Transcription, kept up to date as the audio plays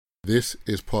This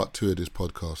is part 2 of this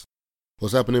podcast.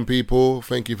 What's happening, people?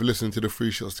 Thank you for listening to the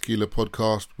Free Shots Tequila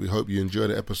podcast. We hope you enjoy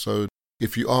the episode.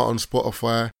 If you are on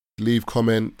Spotify, leave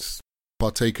comments,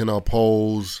 partake in our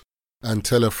polls, and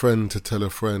tell a friend to tell a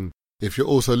friend. If you're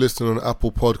also listening on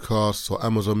Apple Podcasts or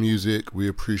Amazon Music, we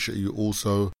appreciate you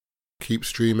also. Keep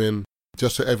streaming.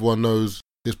 Just so everyone knows,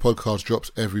 this podcast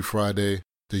drops every Friday.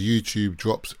 The YouTube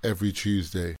drops every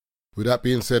Tuesday. With that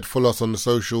being said, follow us on the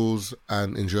socials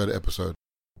and enjoy the episode.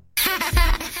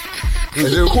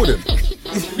 Is it recording?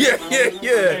 Yeah.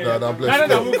 Nah, bless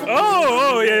you.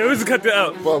 Oh, yeah, let's cut that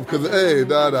out.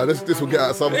 Because, this will get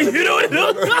out something. You know what?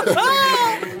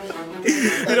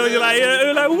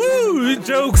 You're like, woo,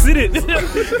 jokes in it.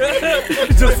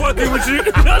 Just fucking with you.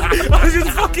 I was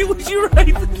just fucking with you,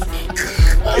 right?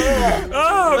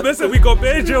 Oh, listen, we got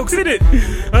bad jokes in it.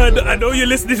 I know you're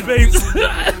listening, babes.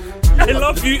 I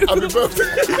love you. Happy birthday.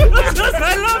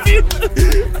 I love you.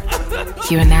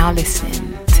 You are now listening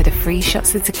to the Free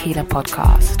Shots of Tequila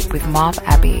podcast with Marv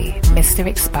Abbey, Mr.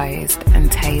 Exposed,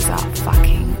 and Taser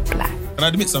fucking Black. And I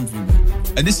admit something,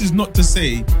 and this is not to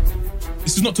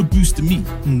boost me.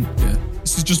 Yeah.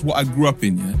 This is just what I grew up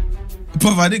in, yeah.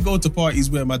 But I didn't go to parties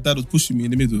where my dad was pushing me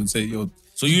in the middle and say, yo.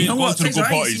 So you know what? I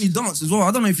ain't seen you dance as well.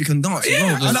 I don't know if you can dance as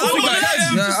well. I don't think I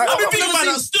can.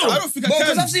 I don't think I can.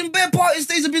 Because I've seen bare parties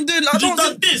days have been doing like He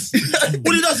does this.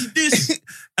 All he does is this.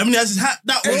 I mean, he has his hat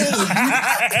that way.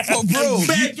 But bro,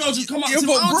 Bare girls just come up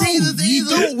to you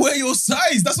don't wear your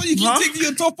size. That's why you keep taking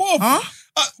your top off. Huh?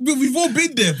 We've all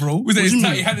been there, bro. Was it his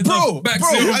tight handed Bro, back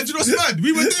and you know what's mad?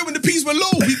 We were there when the peas were low.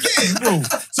 We get it, bro.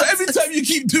 So every time you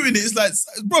keep doing it, it's like,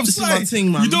 bro, This is my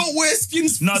thing, man. You don't wear skin.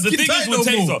 Nah, the thing is with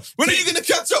Taser. When are you gonna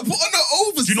catch up? Put on the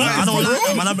oversized. Do you know what? I don't like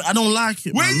it, man. I don't like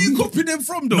it, Where man. are you copying them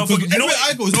from, though? No, but you know Everywhere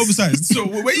I go is oversized. So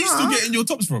where are you still getting your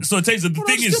tops from? So Taser, the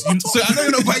thing is, So I know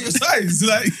you're not buying your size.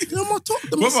 Like, They're my top,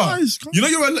 they're my brother, size. you know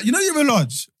you're a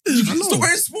large. You I know. stop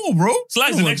wearing small, bro.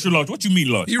 Sly's an extra large. What do you mean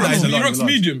large? He rocks large.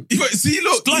 medium. See,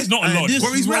 look. Sly's not a large. this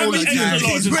Bro, he's wearing roll is medium. nice.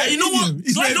 He's wearing You know what? medium.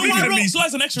 He's Sly wearing don't wear medium. me.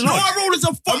 Sly's an extra No, large. I roll as a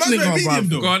fuck man's wearing nigga, medium,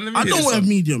 bro. though. Go on, let me I hear don't this. wear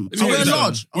medium. I wear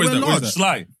large. I wear large.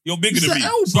 Sly, you're bigger It's than a me.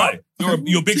 L, bro. Sly,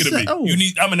 you're bigger than me. It's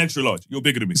a L. I'm an extra large. You're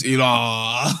bigger than me.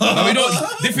 No, we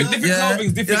don't. Different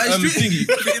clothing, different thingy.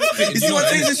 You see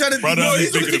what Taser's trying to do? Brother, No,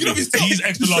 he's he's bigger than thinking of me. his top. He's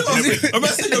extra large than me. I'm not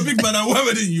saying you're big man. I'm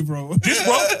wider than you, bro.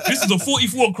 This is a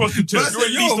 44 across the chest. You're at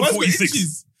least a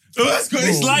 46. That's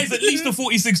good. Sly's at least a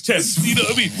 46 chest. You know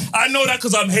what I mean? I know that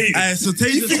because I'm hating. So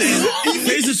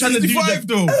Taser's trying to do 55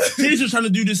 though. Taser's trying to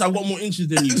do this. I got more inches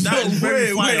than you. That is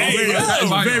very fire. That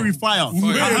is very fire.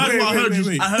 I heard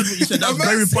what you said. That's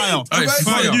very fire.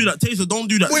 Don't do that, Taser. Don't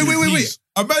do that. Wait.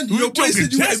 A man, your boy talking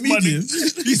said you wear chest medium.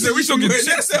 He said we talking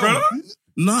chest, bro.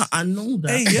 Nah, I know that.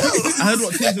 Hey, yo. I heard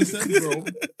what Taser said, bro.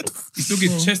 You still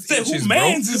get chest Say, inches, who bro.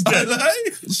 mans is that?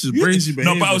 This is crazy,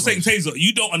 No, but I was saying, Taser,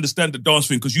 you don't understand the dance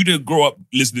thing because you didn't grow up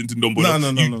listening to Dumbo.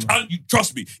 No.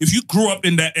 Trust me, if you grew up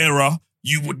in that era,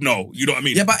 you would know. You know what I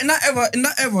mean? Yeah, but in that era,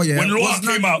 yeah. When Loa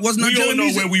came out, we all know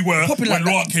where we were when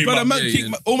Loa came But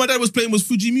out. all my dad was playing was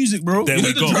Fuji music, bro. There You know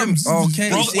we the go. drums. Okay.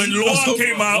 Bro, when Loa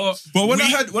came out, But when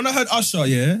I heard Usher,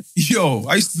 yeah, yo,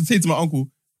 I used to say to my uncle,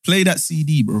 play that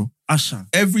CD, bro. Usher.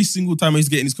 Every single time I used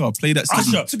to get in his car, play that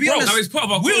CD. Usher, To be bro, honest, Now it's part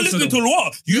of our we were culture, listening to though.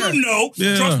 Loa. You know,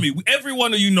 Yeah. trust me, every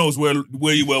one of you knows where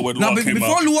you were when Loa came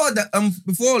before out. Lua and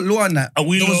that. And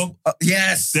we there was- know.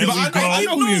 yes. There but we I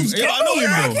go. know him. Yeah, I know him,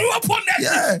 I bro. grew up on that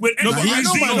Yeah. shit. When No, Extra but I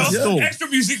know Music, my man still. Extra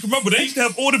Music, remember, they used to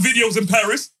have all the videos in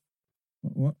Paris.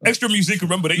 Extra Music,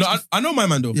 remember, they used No, to I know my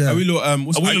man though. Yeah. Awilo,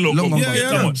 Awilo Loco. Loco.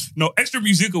 Yeah. No, Extra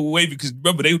Music were way because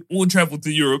remember they would all travel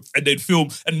to Europe and they'd film.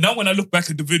 And now when I look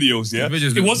back at the videos, The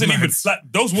videos it wasn't look even mad. like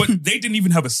those were they didn't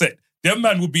even have a set. Their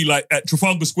man would be like at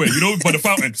Trafalgar Square, you know, by the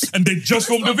fountain, and they just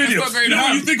filmed the video. not very You know when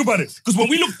loud. you think about it? Because when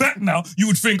we look back now, you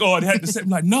would think, oh, they had the set. I'm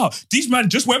like, nah, these man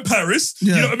just went Paris.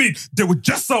 Yeah. You know what I mean? They were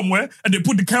just somewhere and they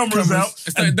put the cameras out,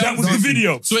 and that was the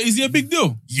video. So is he a big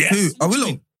deal? Yes. I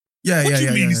will. Yeah, What yeah, do you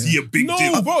yeah. mean yeah, is he a big No,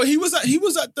 deal? bro, he was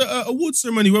at the award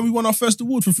ceremony when we won our first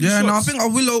award for Free Yeah, no, I Shots. think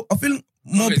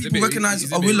more Okay, it's a people bit- recognize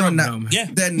he's a bit Awilo on rough that now, man. Yeah.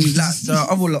 than like the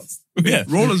other lot. Yeah.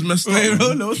 Rollers messed up.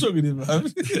 Wait, no, what's wrong with him, man?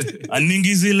 And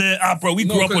Ningizile, bro, we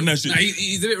grew up on that shit. Nah,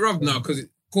 he's a bit rough now because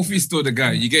Kofi's still the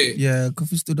guy. You get it? Yeah,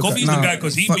 Kofi's still the Kofi's the guy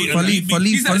 'cause he beat a- he beat-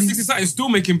 He's at Fali. 60 something, still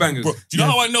making bangers. Bro, do you know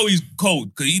how I know he's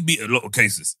cold? Because he beat a lot of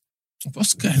cases.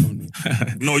 What's going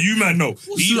on? No, you man know.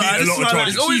 He beat a lot of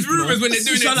charges. There's always rumours when they're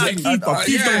doing it.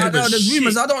 I know there's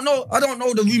rumors. I don't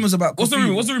know the rumors about. What's the Kofi.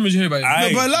 rumor? What's the rumors you hear about him? Aye.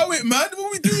 No, but allow it, man.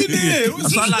 What we doing there?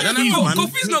 What's That's like No, Keith, man.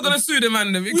 Kofi's not gonna sue the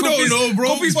man. We don't know, bro.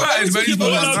 Kofi's But fighters, man. He's all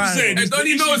not. I'm Right. saying. And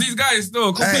Donnie knows these guys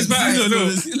still. Kofi's Hey,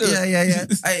 fighters still. Yeah.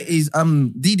 Hey, he's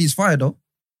Didi's fired though.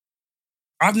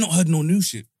 I've not heard no new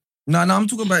shit. No, I'm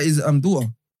talking about his daughter.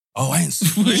 Oh, I ain't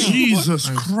Jesus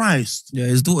Christ. Yeah,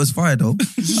 his daughter's fire though.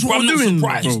 This is what I'm doing,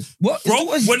 bro. What?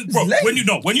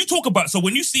 When you talk about, so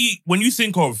when you think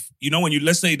of, when you,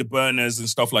 let's say the Burners and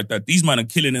stuff like that, these men are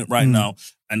killing it right now,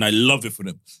 and I love it for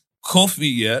them.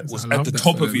 Coffee, was at the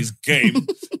top of his game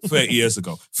 30 years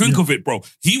ago. Think of it, bro.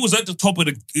 He was at the top of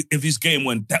his game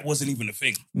when that wasn't even a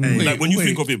thing. When you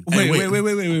think of him.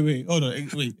 Wait. Hold on.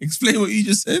 Wait. Explain what you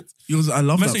just said. I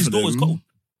love that. His daughter's cold.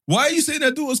 Why are you saying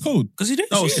that daughter's cold? Because he did.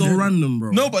 That was so random,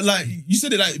 bro. No, but like you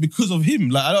said it like because of him.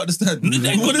 Like I don't understand. What is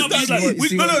that?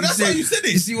 No, that's how you said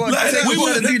it. You see what? No.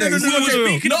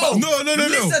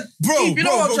 Bro. You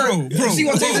see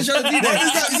what Taser trying to do Why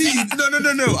does that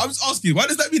mean? No. I'm just asking. Why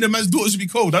does that mean a man's daughter should be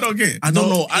cold? I don't get it. I don't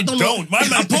know.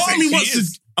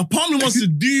 A part of me wants to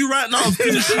do you right now. Fire.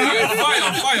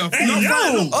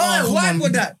 Why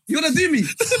would that? You wanna do me?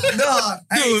 Nah.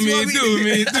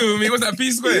 Do me. What's that?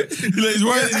 P square. He's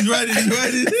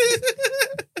riding.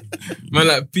 Man,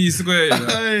 like P square.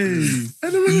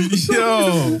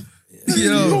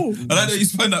 Yo. I like that you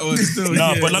spun that one still.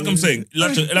 But like I'm saying, you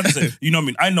know what I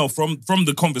mean? I know from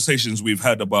the conversations we've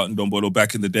had about Ndombolo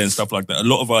back in the day and stuff like that, a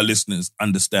lot of our listeners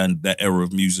understand that era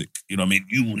of music. You know what I mean?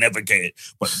 You will never get it.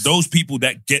 But those people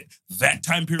that get that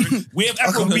time period, we have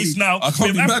Afro beats now. I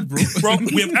can't be mad, bro.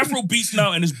 We have Afro beats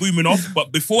now and it's booming off.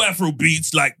 But before Afro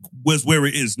beats, like, was where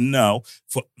it is now.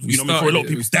 For a lot of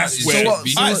people, that's where.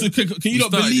 So can you not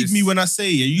believe me when I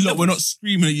say you lot were not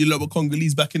screaming at you lot were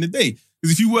Congolese back in the day?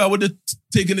 Because if you were, I would have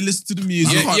taken a listen to the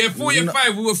music. Yeah, 4 and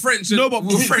 5, we were French. No, but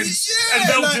we were French. And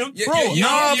Belgium.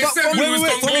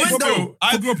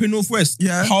 I grew up in Northwest.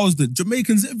 Yeah. Halsden.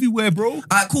 Jamaicans everywhere, bro.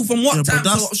 Alright, cool. From what time?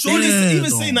 Surely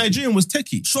even say Nigerian was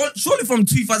techie. Surely from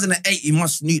 2008, you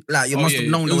must have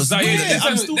known there was.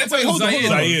 Hold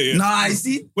on. Nah, I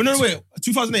see. Wait.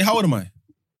 2008, how old am I?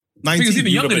 19. I think it's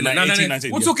even younger than that.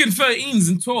 19. We're talking 13s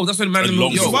and 12s. That's when man.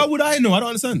 Why would I know? I don't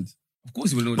understand. Of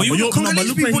course you will know. But you're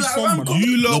Congolese people like around.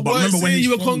 You lot weren't saying you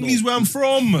were Congolese where I'm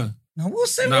from. No, we'll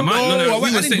say No,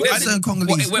 we were saying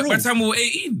Congolese. By the time we were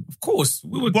 18, of course.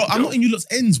 We were. But I'm not in you lot's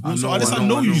ends, bro. So I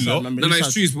know you lot. No,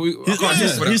 it's true.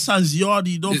 But His son's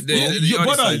yardied off.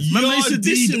 Brother, Man, used to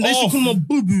diss him. They used to call him a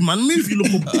boo-boo, man. Move you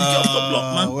look a boo-boo.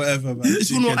 Man. Whatever, man.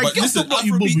 I guess the block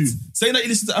you boo-boo. Saying that you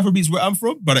listen to Afrobeats where I'm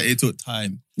from, brother, it took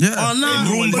time. Yeah. Oh,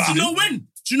 no. But do you know when?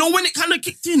 Do you know when it kind of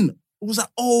kicked in? It was like,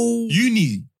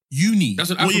 Uni. That's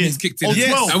when Afrobeats kicked in.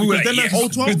 Yes. And we were like,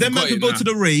 because them man could go to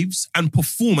the raves and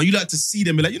perform, and you like to see them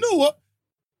and be like, you know what?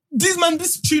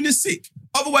 This tune is sick.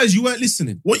 Otherwise, you weren't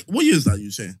listening. What year is that you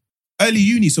saying? Early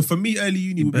uni. So for me, early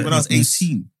uni would be when I was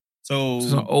 18. So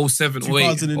 07,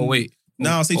 08.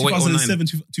 Now I'll say 2007,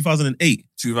 2008.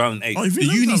 2008. Oh, the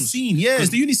uni scene. Yeah,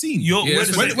 it's the uni scene. We're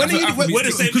the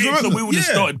same age, so we would have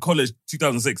started college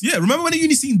 2006. Yeah, remember when the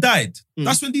uni scene died?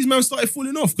 That's when these men started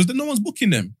falling off because then no one's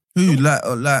booking them. Who you know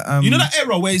that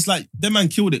era where it's like them man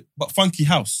killed it, but Funky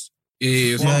House.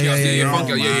 Yeah. Bro,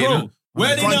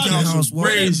 where they now?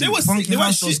 They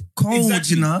were shit. Cold,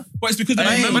 exactly. You know. But it's because but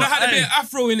I had a bit of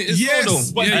Afro in it as well, though.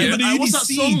 But what's that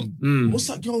song? What's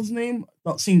that girl's name?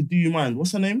 That sings Do You Mind?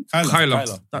 What's her name?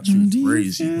 Kyla. That tune's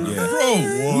crazy, bro. Yeah. Bro,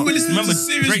 we were listening to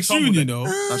serious tune, you know.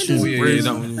 That tune's crazy.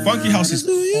 Funky House is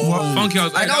Funky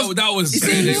House. That was. You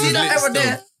see that era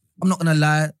there? I'm not gonna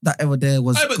lie, that era there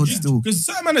was good still. Because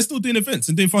certain man are still doing events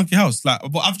and doing Funky House, but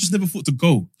I've just never thought to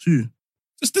go. True.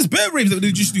 There's bare raves that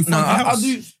they just do Funky House.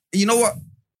 You know what?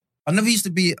 I never used to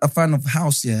be a fan of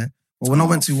house, yeah. But when I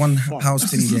went to one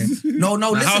house thing, yeah. No,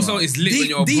 listen. House is lit when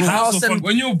you're deep abroad. House and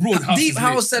when you're abroad, house deep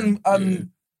house and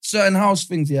certain house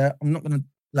things, yeah. I'm not gonna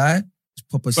lie. It's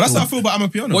proper. But that's how I feel about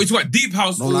Amapiano. What you talking about? Deep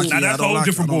house? That's a whole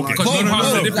different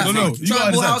ballgame. No.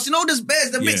 Tribal house. You know, there's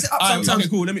bears that mix it up sometimes. Okay,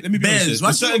 cool. Let me be bears.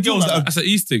 There's certain girls that that's an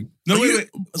East thing. No, wait.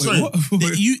 Sorry.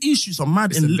 You issues are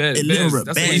mad illiterate.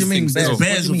 That's What do you mean bears?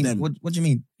 Bears of them. What do you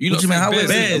mean? You know, how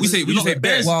bears. We say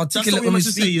bears. Well, That's what we meant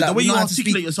to say. The way you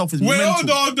articulate yourself is mental.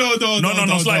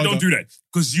 No, Sly, don't do that.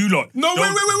 Because you lot. No,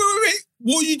 wait.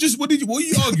 What are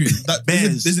you arguing? That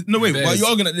bears. Why are you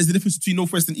arguing that there's a difference between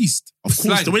Northwest and East? Of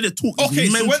course, the way they talk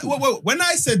is mental. So when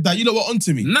I said that, you know what,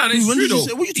 onto me. Nah, it's true though.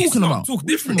 What are you talking about? Talk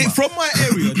different. From my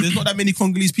area, there's not that many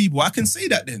Congolese people. I can say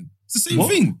that then. It's the same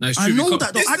thing. No, I know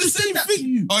that though. It's I the just same said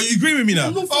thing. Oh, you agree with me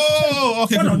now? Oh,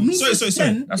 okay.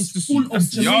 Sorry. That's full of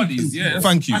Yardies, yeah.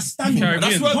 Thank you. That's where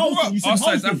I grew up. Our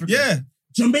side's Africa. Yeah.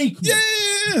 Jamaica.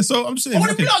 Yeah. So I'm just saying.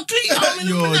 You're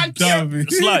dumb.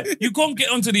 It's like, you can't get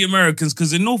onto the Americans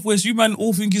because in Northwest, you man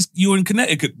all think you're in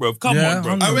Connecticut, bro. Come on,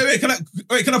 bro. Wait. Can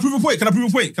I prove a point? Can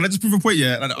I just prove a point?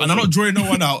 Yeah. And I'm not drawing no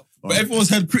one out, but everyone's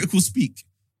heard Critical speak.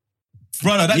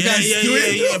 Brother, that guy's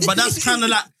yeah. But that's kind of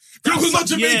like... Critical's not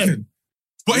Jamaican.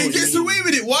 But he gets away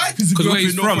with it. Why? Because where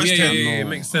he's from. Yeah,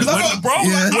 makes sense.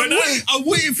 I'm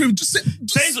waiting for him to say.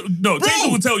 Taser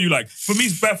will tell you, like, for me,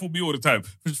 it's baffled me all the time.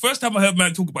 The first time I heard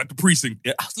man talk about the precinct,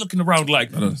 I was looking around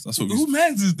like, who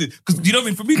man's is this? Because, you know what I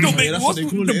mean? For me, don't make what's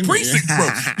the precinct, bro.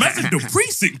 Man said the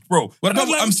precinct, bro.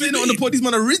 I'm saying it on the pod, these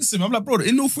man are rinse him. I'm like, bro,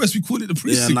 in Northwest, we call it the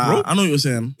precinct, bro. I know what you're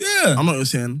saying. Yeah. I know what you're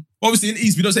saying. Obviously, in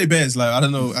East, we don't say bears. Like, I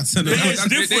don't know. They've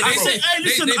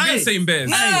been saying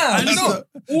bears.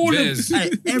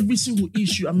 Every single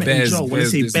issue I met in Joe, when they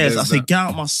say bears, I say, get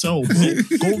out myself,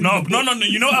 bro. No.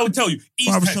 You know, I would tell you.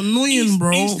 It's annoying,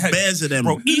 bro. Bears are them.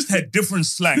 Bro, East had different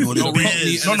slang. No. To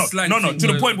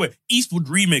the point where East would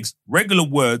remix regular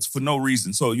words for no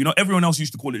reason. So, you know, everyone else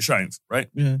used to call it shines, right?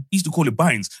 Yeah. He used to call it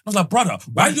binds. I was like, brother,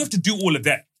 why do you have to do all of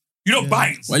that? You know,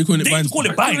 binds. Why are you calling it binds? They call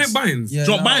it binds. Yeah,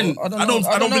 Drop bind. I don't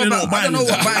really know what bind is.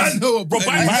 I know what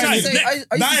binds is.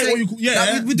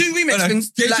 We do remix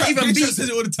things. Like even beats. says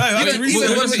it all the time.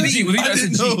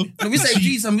 We say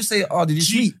G's and we say, oh, did you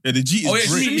cheat? Yeah, the G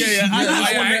is great. Yeah.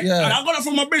 I got it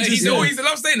from my bitch. He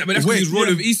love saying that, but that's because he's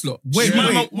rolling with East lot. Wait.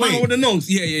 Man with the nose.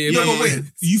 Yeah. Wait.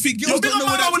 You think girls don't know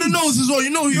what that means? Man with the nose as well. You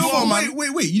know who you are, man.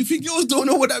 Wait. You think girls don't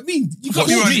know what that means? You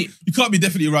can't be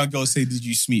definitely around girls saying, did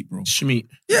you smeet, bro? Schmeat.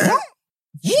 Yeah. What?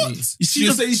 You see,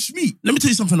 you're saying schmeat. Let me tell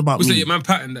you something about me. Say man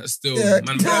pattern that still. Yeah.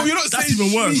 Man, bro, you're not saying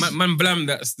even worse. Man blam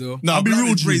that still. No, I'll be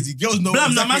real crazy. Girls know.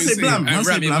 Blam, man say blam. Man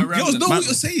say blam. Girls know what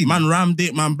you're saying. Man rammed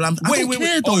it, man blammed. I don't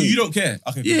care though. Oh, you don't care?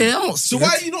 Okay. Yeah, I'm not. So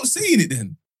why are you not saying it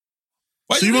then?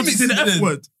 So you want to say the F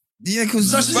word? Yeah,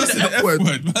 because that's the F word.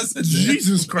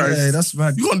 Jesus Christ. Yeah, that's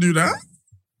mad. You can't do that.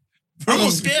 I'm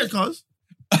not scared, cuz.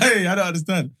 Hey, I don't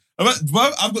understand. I've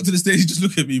got to the stage, just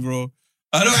look at me, bro.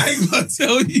 I ain't gonna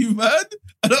tell you, man.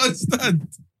 I don't understand.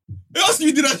 Who else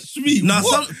you do that schmeat? Nah,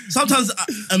 sometimes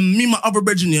me and my other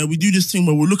brethren here, we do this thing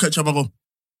where we'll look at each other and go,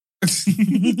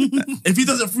 if he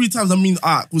does it 3 times, I mean,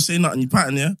 we'll say nothing. You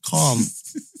pattern, yeah? Calm.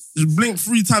 Just blink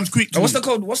 3 times quick. What's the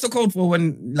code for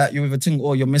when like you're with a thing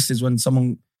or your missus when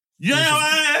someone?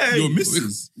 Yeah, your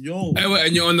missus. Yo. Hey, wait,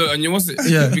 and you're on the, and you what's it?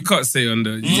 Yeah. We can't say on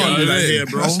the. You can't do that here,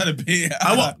 bro. I'm trying to pay it.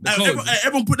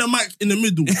 Everyone put their mic in the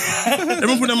middle.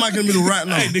 Everyone put their mic in the middle right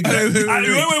now. Hey,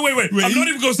 wait. I'm not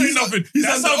even gonna say nothing.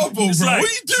 That sounded, bro. What are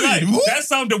you doing? That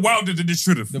sounded wilder than it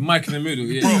should have. The mic in the middle,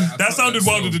 yeah. Bro, that sounded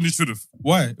wilder than it should have.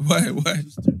 Why?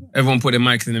 Everyone put their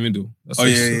mics in the middle. That's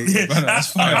yeah.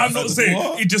 That's fine. I'm not saying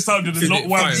it just sounded a lot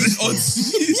wilder.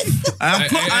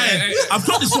 I've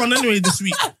clocked this one anyway this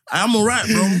week. I am alright,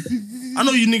 bro. I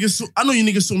know you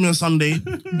niggas saw me on Sunday.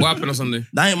 What happened on Sunday?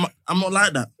 I'm not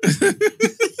like that.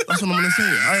 That's what I'm gonna say.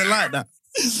 I ain't like that.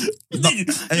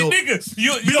 Nigga,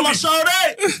 big up my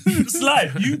shawty.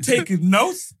 Slide, you taking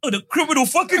notes of the criminal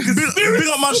fucking conspiracy? Big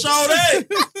up my shawty.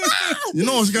 You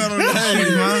know what's going on there,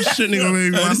 man. Shit, nigga,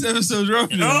 baby, man. This episode's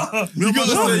rough, you gotta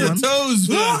stay your toes,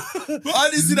 man. But I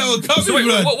didn't see that one coming, so wait,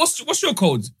 man. What's your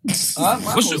code?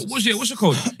 What's your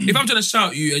code? If I'm trying to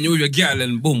shout you and you're with your gal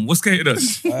and boom, what's going on?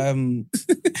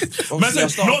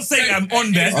 Not saying I'm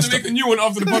on there. I'll make a new one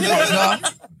after the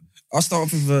podcast. I'll start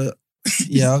off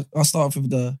with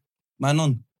the man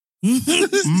on.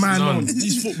 Man on.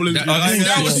 These footballers.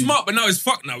 That was smart, but now it's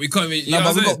fucked now. We can't even. No,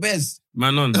 but we got bears.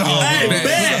 Man on. Hey,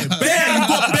 bear. You've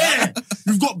got bear.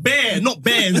 You've got bear, not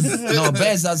bears. No,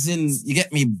 bears as in, you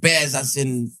get me? Bears as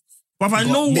in. But I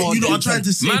know what you lot are trying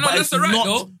to say, man, but that's it's right, not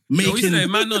though. making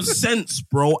sense,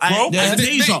 bro.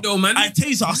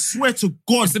 Taser, I swear to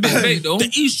God, it's a bit bait, though.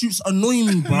 The E-shoots annoy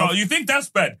me, bro. No, you think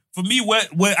that's bad? For me,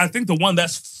 where I think the one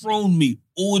that's thrown me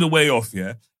all the way off,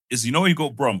 yeah, is you know you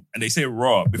got Brum and they say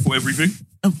raw before everything.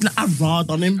 I raw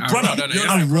on him. Brother, they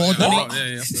say raw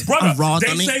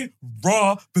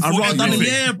before everything.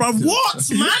 Yeah, bro. What,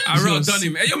 man? I raw done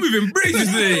him. Hey, you're moving bridges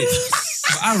today.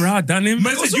 I raw done him.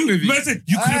 Man said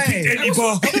you could have picked any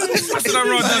bar. I said I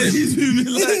raw done him. He's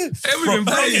moving like... Hey, moving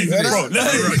bridges. Bro,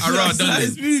 I raw done him.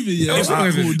 He's moving, yeah.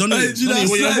 Cool. Donnie,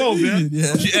 where you involved,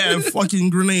 yeah? She ate a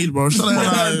fucking grenade, bro. Of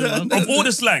all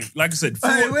the slang, like I said.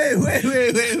 Wait.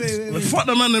 Fuck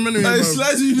the man, anyway, bro.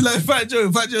 Slides moving like Fat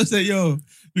Joe. Fat Joe said, yo,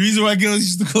 the reason why girls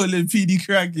used to call him PD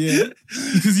crack, yeah,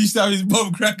 because he used to have his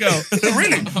bum crack out.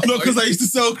 Really? Not because I used to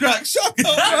sell crack. Shut up,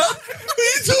 bro. What are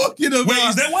you talking about? Wait,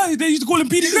 is that why they used to call him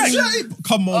PD crack?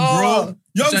 Come on, bro.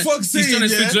 Young Fox saying,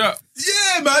 yeah,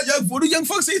 man. What do Young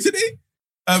Fox say today?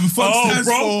 Fox stands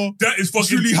for that is fucking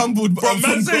truly humbled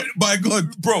by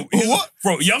God. Bro, what?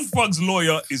 Bro, Young Fog's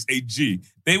lawyer is a G.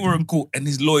 They were in court and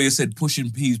his lawyer said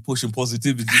pushing P's, pushing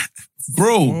positivity.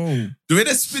 Bro, the way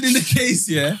they're spinning the case,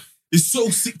 yeah, is so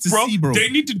sick to see, bro. They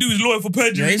need to do his lawyer for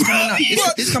perjury. Yeah,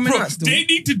 he's coming out still. They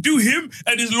need to do him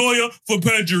and his lawyer for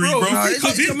perjury, bro.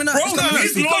 He's coming out.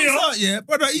 His lawyer, yeah,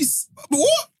 brother, he's...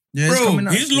 What? Yeah, it's Bro, coming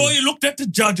out his soon. lawyer looked at the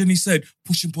judge and he said,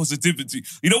 pushing positivity.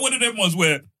 You know, one of them ones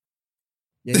where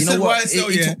Yeah, you know what?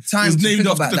 It took time was to named think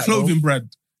after about the that, clothing though.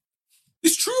 brand.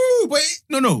 It's true, but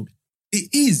no. It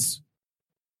is.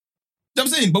 You know what I'm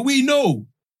saying? But we know.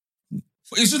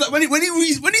 It's just like when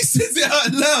he says it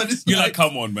out loud, it's you're like,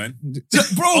 come on, man.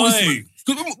 bro, Oi.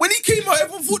 when he came out,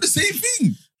 everyone thought the same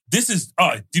thing. This is, all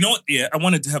right, do you know what? Yeah, I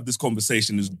wanted to have this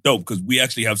conversation. It's dope because we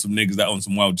actually have some niggas that own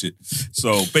some wild shit.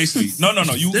 So basically, no.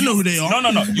 They know who they are.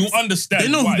 No. You understand They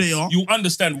know why. who they are. You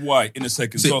understand why in a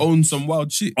second. They So own some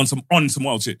wild shit. on some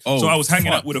wild shit. Oh, so I was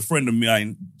hanging fuck. out with a friend of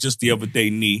mine just the other day,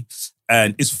 Nee.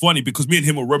 And it's funny because me and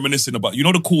him were reminiscing about, you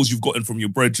know, the calls you've gotten from your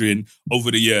brethren over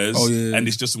the years. Oh, yeah. And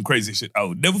it's just some crazy shit. I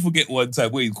would never forget one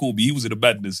time where he called me. He was in the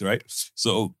madness, right?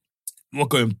 So we're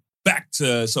going back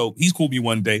to, so he's called me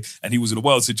one day and he was in a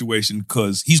wild situation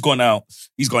because he's gone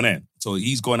in. So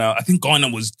he's gone out. I think Ghana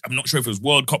was, I'm not sure if it was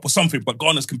World Cup or something, but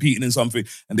Ghana's competing in something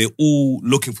and they're all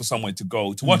looking for somewhere to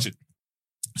go to watch it.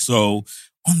 So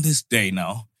on this day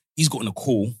now, he's gotten a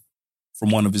call from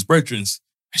one of his brethren and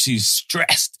she's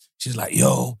stressed. She's like,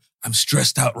 yo, I'm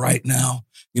stressed out right now.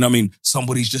 You know what I mean?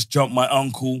 Somebody's just jumped my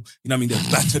uncle. You know what I mean? They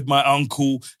battered my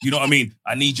uncle. You know what I mean?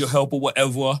 I need your help or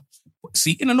whatever.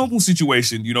 See, in a normal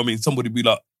situation, you know what I mean? Somebody be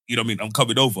like, you know what I mean? I'm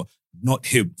coming over. Not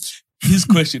him. His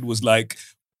question was like,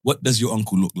 what does your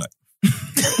uncle look like?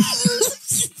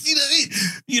 You know what I mean?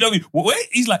 You know what I mean? Wait,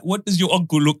 he's like, what does your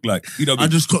uncle look like? You know what I I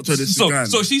mean? just got to this again.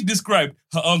 So she's described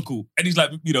her uncle, and he's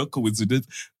like, you know, coincidence.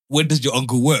 When does your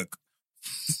uncle work?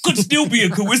 Could still be a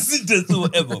coincidence or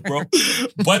whatever, bro.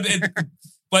 By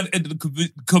the end of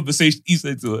the conversation, he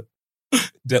said to her,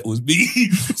 that was me.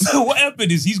 So what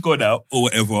happened is he's gone out or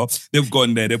whatever. They've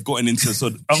gone there. They've gotten into, so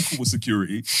the uncle was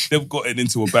security. They've gotten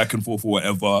into a back and forth or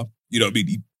whatever. You know what I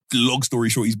mean? Long story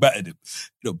short, he's battered him.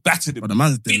 You know, battered him. But the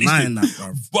man's finished denying him. that,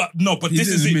 bro. But this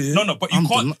is it. No, but you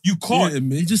can't. You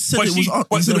can't. He just said But it was us.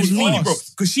 but He said it it was was funny, us. bro.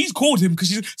 Because she's called him because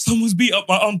she's someone's beat up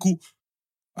my uncle.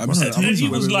 I'm Brother, saying, and he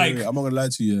was like- I'm not gonna lie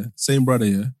to you. Yeah. Same brother,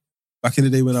 yeah. Back in the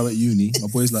day when I was at uni, my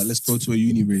boys like, let's go to a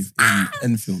uni rave in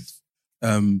Enfield,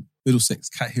 Middlesex,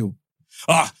 Cat Hill.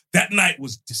 That night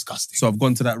was disgusting. So I've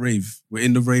gone to that rave. We're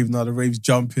in the rave now. The rave's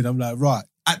jumping. I'm like, right.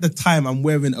 At the time, I'm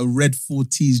wearing a red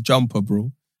 4Ts jumper,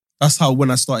 bro. That's how when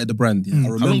I started the brand. Yeah, I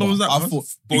remember. How long was that, I bro? thought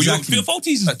Bro, exactly. your 40s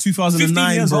is Like 2009,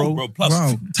 15 years bro. old, bro. Plus.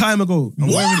 Wow, time ago. I'm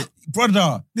What? wearing it,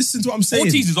 brother. Listen to what I'm saying.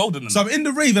 40s is older than So that. I'm in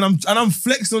the rave and I'm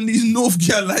flexing on these North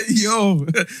guys like, yo,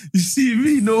 you see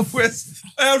me, Northwest.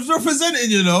 I was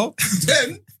representing, you know.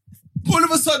 Then all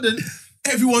of a sudden,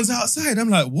 everyone's outside. I'm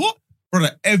like, what?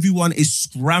 Brother, everyone is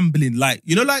scrambling. Like,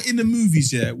 you know, like in the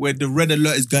movies, yeah, where the red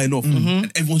alert is going off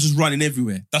and everyone's just running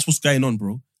everywhere. That's what's going on,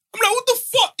 bro. I'm like, what the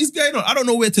fuck is going on? I don't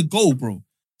know where to go, bro.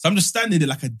 So I'm just standing there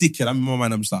like a dickhead. I'm in my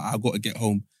mind, I'm just like, I got to get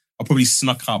home. I probably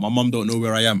snuck out. My mum don't know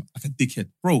where I am. Like a dickhead.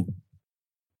 Bro.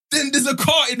 Then there's a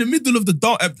car in the middle of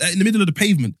the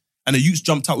pavement and a youth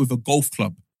jumped out with a golf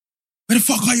club. Where the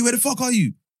fuck are you? Where the fuck are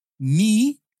you?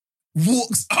 Me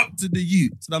walks up to the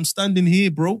youth. Said, I'm standing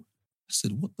here, bro. I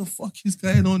said, what the fuck is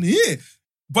going on here?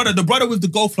 Brother, the brother with the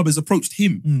golf club has approached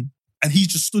him and he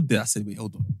just stood there. I said, wait,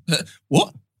 hold on.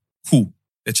 What? Cool.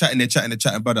 They're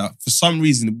chatting, brother. For some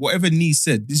reason, whatever Nee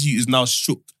said, this youth is now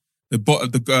shook. The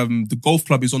golf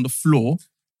club is on the floor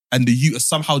and the youth has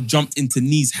somehow jumped into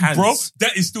Nee's hands. Bro,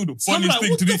 that is still the So I'm funniest like, thing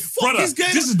what to the me. fuck Brother, is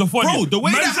going this on? is the funniest. Bro, the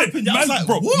way man that said, happened, I was like,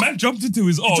 what? Man jumped into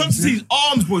his arms. Jumped into his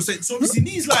arms, bro. So obviously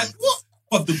Nee's like, what?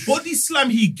 But the body slam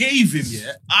he gave him,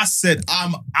 yeah, I said,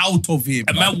 I'm out of here.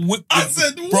 And man whipped I him.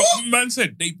 said, Bro, what? man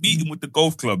said they beat him with the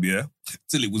golf club, yeah,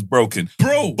 till it was broken.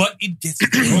 Bro, But it gets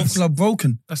Golf club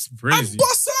broken. That's I crazy.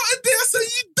 bust out of there. I said,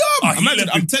 you dumb. He Imagine,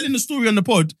 left I'm it. telling the story on the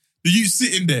pod, the youth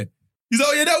sitting there. He's like,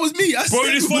 oh yeah, that was me. I Bro,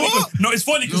 said, it's funny. what? No, it's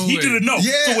funny because No he way. didn't know.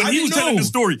 Yeah, so when I he didn't was telling know. the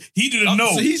story, he didn't know.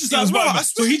 So he's just It like, was bro, mad. I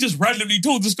So swear- he just randomly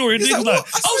told the story. And He's he was like, like,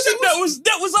 what? I "Oh swear shit,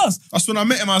 that was us." That's when I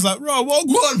met him. I was like, bro, what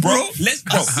go on, bro? Let's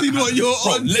I seen what you're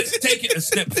on. let's take it a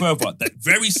step further. That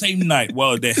very same night,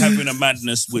 while they're having a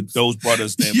madness with those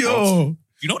brothers there, bro, Yo.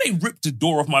 you know they ripped the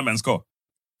door off my man's car.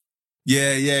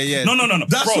 Yeah. No.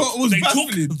 That's bro, what was they baffling.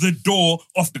 took the door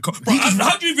off the car. Bro,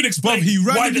 how do you even explain? Bro, he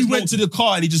why randomly there's went to the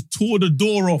car and he just tore the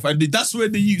door off. And that's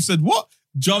when the youth said, what?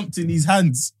 Jumped in his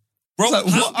hands. Bro, It's like,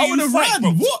 how what? do I you would've fight, ran.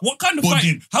 bro? What? What kind of Body.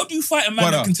 fighting? How do you fight a man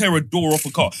Brother. that can tear a door off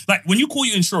a car? Like when you call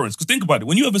your insurance, because think about it,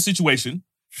 when you have a situation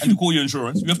and you call your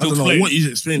insurance, you have I to don't know explain. what you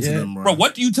explained to them, bro. Bro,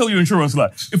 what do you tell your insurance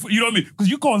like? If you know what I mean? Because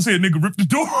you can't say a nigga ripped the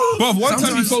door off. Bro, one time he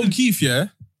Sometimes- phoned Keith, yeah?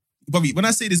 Bobby, when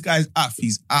I say this guy's AF,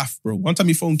 he's AF, bro. One time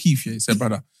he phoned Keith, yeah? He said,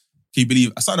 brother, can you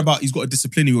believe? I started about he's got a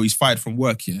disciplinary or he's fired from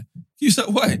work, yeah? He said,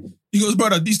 why? He goes,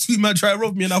 brother, these two men try to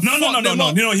rob me and I fucked them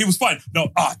up. No, he was fine. No,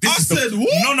 this is said,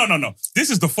 what? No. This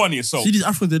is the funniest. So See these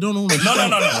Africans, they don't know their strength.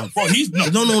 No. Bro, They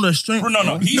don't know their strength. Bro,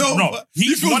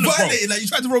 he's one of violated, like you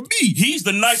tried to rob me. He's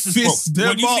the nicest, Fist bro. them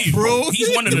When you up, see him, bro.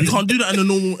 He's one of You the can't do that in a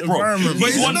normal environment.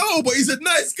 Bro, But he's a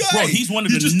nice guy. Bro, he's one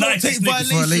of you the just nicest don't take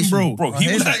violation, bro. Bro,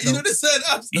 he was like, you know the certain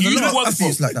apps. He used to work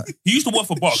Athletes for like that. He used to work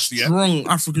for Box, yeah. Strong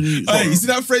African youth. Hey, you see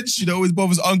that French shit that always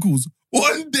bothers uncles?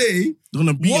 One day, They're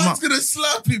gonna beat him one's up. gonna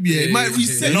slap him, yeah. It might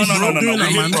reset. No. doing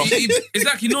that, man. It's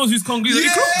like he knows who's Congolese.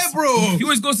 Yeah, bro. He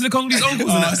always goes to the Congolese uncles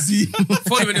and that. See.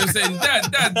 Funny when he was saying, Dad.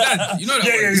 You know that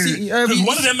way. Yeah. Because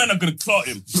one of them men are gonna clout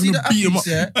him. See the beat him athletes,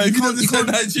 yeah? Hey, he doesn't sound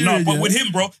Nigerian. No, but with him,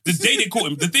 bro, the day they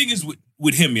caught him, the thing is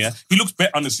with him, yeah, he looks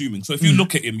better unassuming. So if you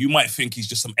look at him, you might think he's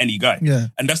just some any guy. Yeah.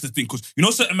 And that's the thing, because you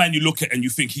know certain man you look at and you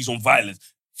think he's on violence.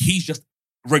 He's just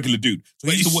a regular dude. So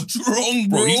But he used to he's work, strong,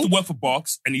 bro. he used to work for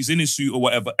Barks and he's in his suit or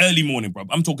whatever, early morning, bro.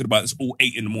 I'm talking about it's all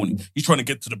 8 in the morning. He's trying to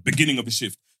get to the beginning of his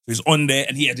shift. So he's on there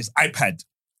and he had his iPad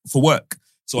for work.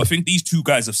 So I think these two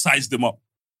guys have sized him up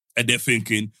and they're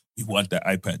thinking, we want that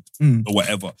iPad or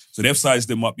whatever. So they've sized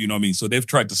him up, you know what I mean? So they've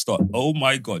tried to start. Oh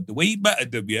my God. The way he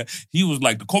battered them, yeah, he was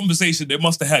like the conversation they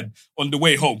must have had on the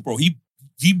way home, bro. He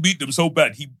beat them so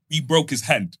bad, he broke his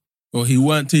hand. Well, he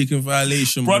weren't taking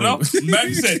violation, Brother, bro.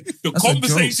 man said the That's a joke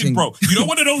conversation, thing. bro. You know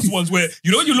one of those ones where,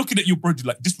 you know when you're looking at your brother, you're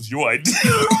like, this was your idea.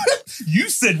 You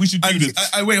said we should do this.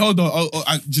 I wait, hold on.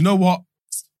 Do you know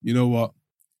what?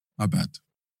 My bad.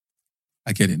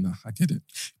 I get it now. I get it.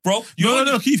 Bro, you know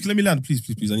No, Keith, let me land. Please.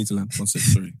 I need to land. One second,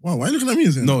 sorry. Wow, why are you looking at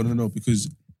me? No, because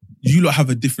you lot have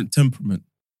a different temperament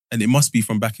and it must be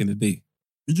from back in the day.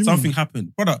 Something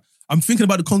happened. Brother, I'm thinking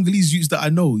about the Congolese youths that I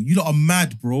know. You lot are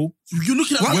mad, bro. You're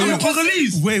looking at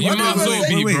Congolese. Wait, You might as well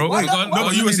be, bro. wait. Why- No,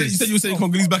 but you said you were saying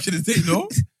Congolese back in the day, no?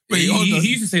 Wait, hold on. He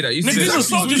used to say that. He used to Niggas say are that.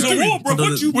 soldiers of war, bro.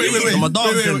 What you Wait. They're my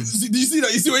dogs, Wait. them. Did you see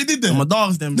that? You see what he did there? They're my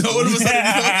dogs, them. No, all of a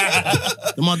sudden.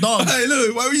 They're my dogs. Hey,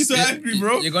 look, why were you so angry,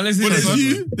 bro? You're gonna listen Well, to there's this.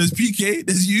 you, there's PK,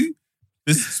 there's you.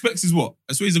 There's Specs is what?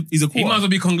 I swear he's a He quarter. might as well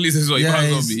be Congolese as well. He Yeah, might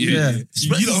as well he's- be. yeah.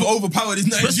 You lot have overpowered his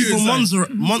Especially Nigerian from side.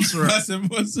 Montserrat. That's a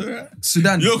Montserrat.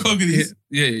 Sudan. You're Congolese.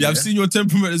 Yeah. I've seen your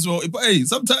temperament as well. But hey,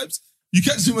 sometimes you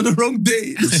catch him on the wrong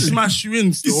day. Smash you in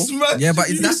He still. smashed Yeah, but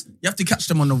you. you have to catch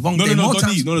them on the wrong day. No, More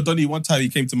Donny. times- No, Donny. One time he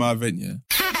came to my event, yeah.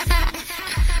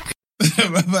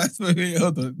 Wait,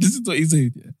 hold on. This is what he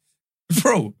said, yeah.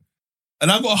 Bro,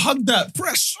 and I got to hug that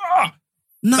pressure.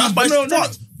 Nah, That's but my- no.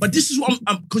 But this is what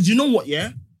I'm because you know what,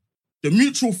 yeah? The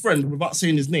mutual friend, without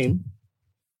saying his name,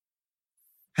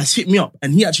 has hit me up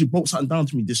and he actually broke something down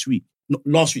to me this week. No,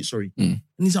 last week, sorry. And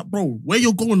he's like, bro, where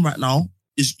you're going right now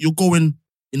is you're going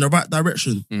in the right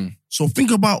direction. So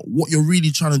think about what you're really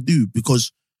trying to do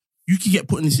because you can get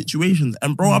put in these situations.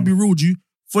 And bro, I'll be real with you,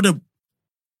 for the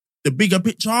bigger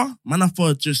picture, man, I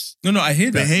thought just No, I hear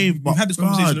that. behave. We've had this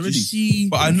conversation you already. see,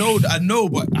 But I know,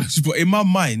 but in my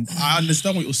mind, I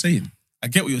understand what you're saying. I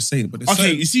get what you're saying. But there's okay,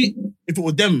 certain- you see, if it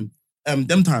were them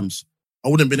times, I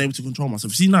wouldn't have been able to control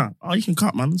myself. See now, you can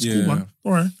cut, man. It's cool, Yeah. man.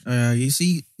 All right. You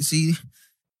see,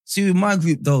 with my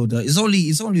group though, it's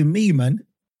only me, man.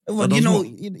 Everyone, That you does know,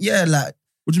 what? yeah, like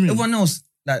What do you mean? everyone else,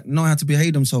 like know how to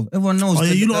behave themselves. Everyone knows. Oh yeah,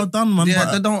 that- you lot are done, man. Yeah,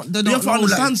 but they don't you have to know,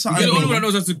 understand like, something. You're the only bro. one that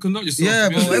knows how to conduct yourself. Yeah, to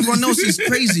be but honest. everyone else is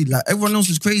crazy. Like everyone else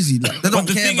is crazy. Like they don't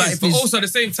the care thing about is, if but it's. also at the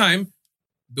same time,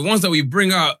 the ones that we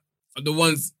bring out are the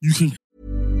ones You can.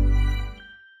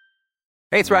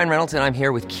 Hey, it's Ryan Reynolds, and I'm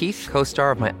here with Keith,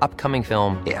 co-star of my upcoming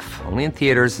film, If, only in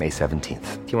theaters May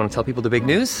 17th. Do you want to tell people the big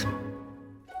news?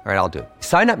 All right, I'll do it.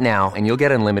 Sign up now and you'll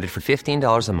get unlimited for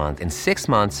 $15 a month and 6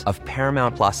 months of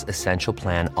Paramount Plus Essential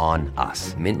Plan on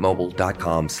us.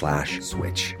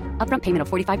 MintMobile.com/switch. Upfront payment of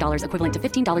 $45 equivalent to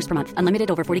 $15 per month. Unlimited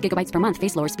over 40 gigabytes per month.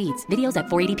 Face lower speeds. Videos at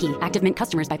 480p. Active Mint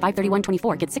customers by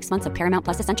 531.24 get 6 months of Paramount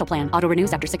Plus Essential Plan. Auto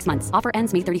renews after 6 months. Offer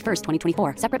ends May 31st,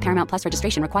 2024. Separate Paramount Plus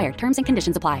registration required. Terms and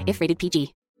conditions apply if rated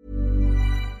PG.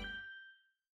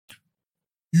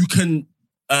 You can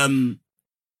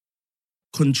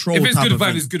control. if it's type good of vibe,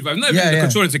 thing. it's good vibe. Not Yeah, even yeah.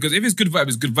 control it because if it's good vibe,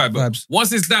 it's good vibe. But Vibes.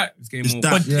 once it's that, it's game It's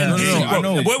over. that. Yeah. No, Bro, I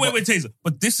know. Wait, Taser.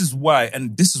 But this is why,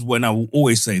 and this is when I will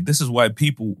always say, this is why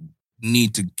people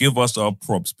need to give us our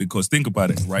props because think about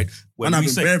it, right? When Man,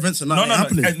 having rare events and nothing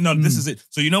happening. no, this is it.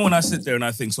 So you know when I sit there and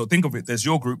I think, so think of it, there's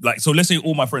your group, like, so let's say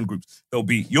all my friend groups, there'll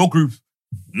be your group,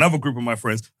 another group of my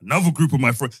friends, another group of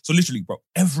my friends. So literally, bro,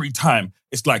 every time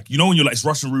it's like, you know when you're like, it's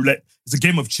Russian roulette, it's a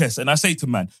game of chess. And I say to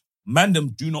man, them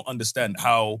do not understand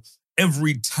how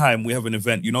every time we have an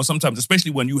event, you know, sometimes,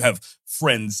 especially when you have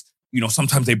friends, you know,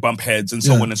 sometimes they bump heads and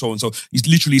so on and so on. So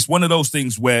it's one of those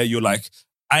things where you're like,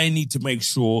 I need to make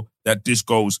sure that this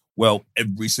goes well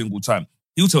every single time.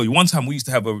 He'll tell you. One time we used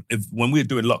to have when we were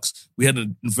doing Lux, we had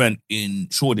an event in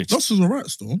Shoreditch. Lux was alright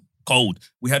still. Cold.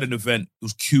 We had an event. It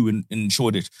was Q in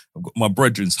Shoreditch. I've got my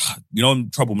brethrens,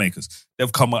 troublemakers.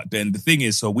 They've come out there. And the thing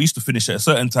is, so we used to finish at a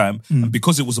certain time. And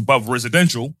because it was above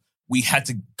residential, we had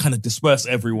to kind of disperse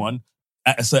everyone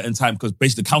at a certain time because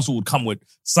basically the council would come with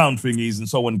sound thingies and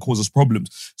so on and cause us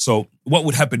problems. So what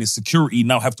would happen is security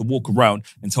now have to walk around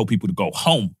and tell people to go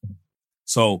home.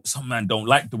 So some man don't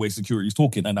like the way security's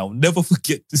talking, and I'll never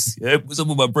forget this, yeah, with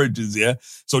some of my bridges, yeah.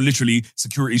 So literally,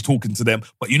 security's talking to them.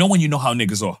 But you know when you know how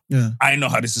niggas are? Yeah. I know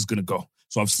how this is gonna go.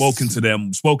 So I've spoken to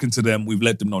them, we've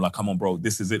let them know, like, come on, bro,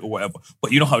 this is it or whatever.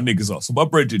 But you know how niggas are. So my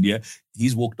brethren, yeah,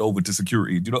 he's walked over to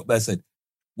security. Do you know what man said?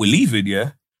 We're leaving,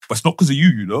 yeah? But it's not because of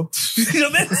you know? You know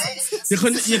what I mean?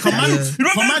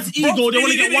 Man's ego, they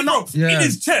want to get one up. In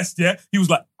his chest, yeah, he was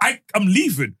like, I'm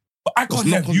leaving. But I can't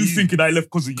have you thinking I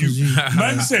left because of you.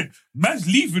 Man said, man's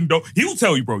leaving though. He'll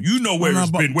tell you, bro. You know where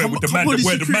it's been. Where with the man. Where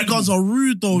the man guys are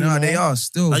rude though. Nah, they are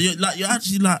still. Like you're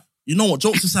actually like, you know what?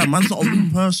 Jokes aside, man's not a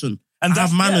rude person. And I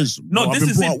have manners. Yeah. No, bro. this I've been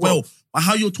is brought it, up well. But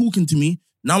how you're talking to me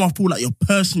now, I feel like you're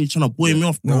personally trying to buoy me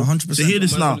off, bro. No, 100%. So hear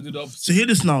this now. So hear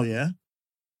this now, yeah.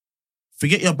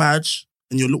 Forget your badge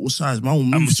and your little size. Man will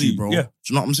move to you, bro. Yeah. Do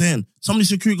you know what I'm saying? Some of these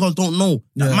security guards don't know.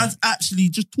 That man's actually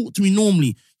just talk to me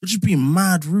normally. You're just being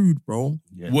mad rude, bro.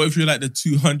 Yeah. What if you're like the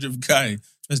 200th guy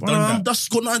that's done that? That's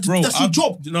got nothing to Bro, that's your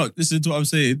job. No, listen to what I'm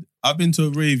saying. I've been to a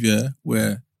rave, yeah,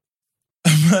 where a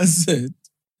man said,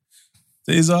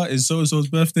 Taser, it's so-and-so's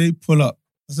birthday, pull up.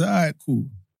 I said, all right, cool.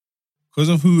 Because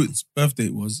of who its birthday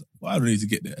was, well, I don't need to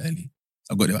get there early.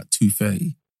 So I got there at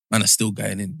 2:30. Man, I'm still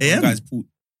going in.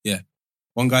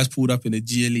 One guy's pulled up in a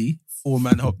GLE, 4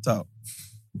 man hopped out.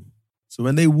 So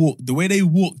when they walked, the way they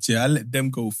walked, yeah, I let them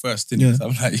go first. Yeah. So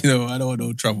I'm like, I don't want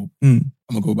no trouble. I'm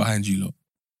going to go behind you lot.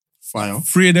 Fire.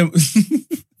 3 of them.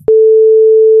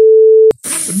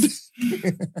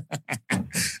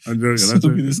 I'm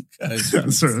joking. This guy.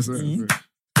 Sorry.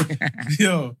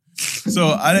 Yo, so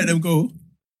I let them go.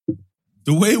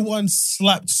 The way one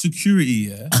slapped security,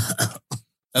 yeah,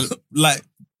 like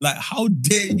how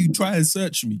dare you try and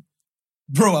search me?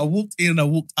 Bro, I walked in and I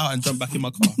walked out and jumped back in my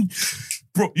car.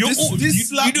 Bro, this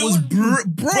slap was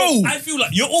bro. I feel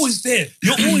like you're always there.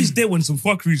 You're always there when some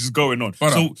fuckery is going on.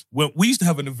 So when we used to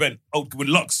have an event with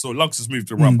Lux, so Lux has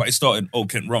moved around, but it started in Old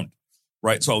Kent Round,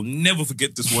 right? So I'll never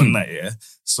forget this one night, yeah?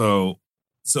 So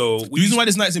the reason why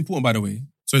this night's important, by the way,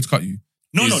 sorry to cut you.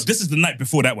 No, this is the night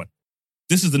before that one.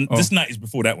 This night is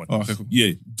before that one. Oh, okay, cool.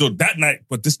 Yeah, so that night,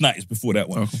 but this night is before that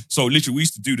one. Oh, cool. So literally, we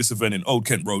used to do this event in Old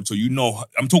Kent Road. So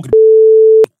I'm talking.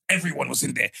 Everyone was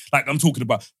in there. Like I'm talking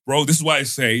about, bro. This is why I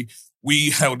say we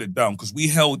held it down because we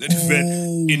held an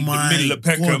event in the middle of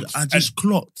Peckham. I just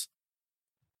clocked.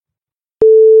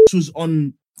 This was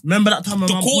on. Remember that time? The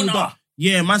man corner. Up?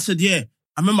 Yeah, man said yeah.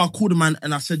 I remember I called the man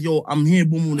and I said, yo, I'm here,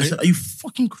 boom. They said, are you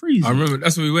fucking crazy? I remember,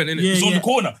 that's where we went, innit? Yeah, it's on the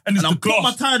corner. And it's I the put glass.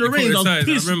 my tire in the range. I was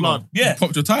pissed, blood. Yeah. You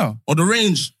popped your tire? Or the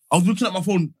range. I was looking at my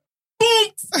phone. Boom!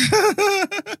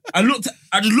 I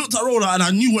just looked at Roller and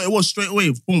I knew what it was straight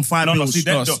away. Boom, 5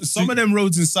 bills. Some of them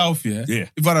roads in South, yeah?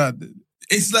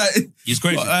 It's like... It's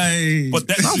crazy. But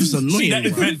South is annoying. See, that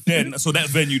event then, so that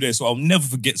venue there, so I'll never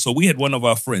forget. So we had one of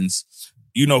our friends,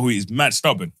 you know who he is, mad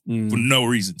stubborn, for no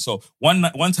reason. So one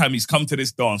time he's come to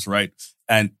this dance, right?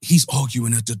 And he's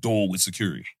arguing at the door with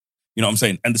security. You know what I'm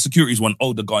saying? And the security is one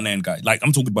older Ghanaian guy. Like,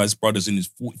 I'm talking about his brothers in his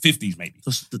 50s, maybe.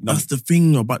 That's the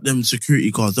thing about them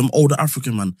security guards, them older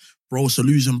African man. Bro, it's a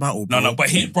losing battle, bro. No, but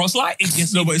bro, it's like...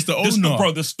 No, but it's the owner.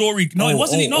 Bro, the story... No, it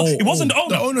wasn't it wasn't the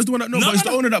owner. The owner's the one that... but it's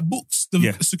the owner that books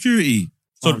the security.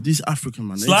 So these African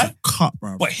man, they cut,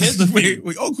 bro. But here's the thing.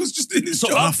 Wait, Uncle's just in his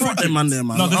job. I fuck them man there,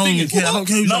 man. No, the thing is... I don't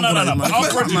care who's on man.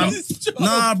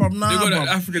 Nah, bro, They got an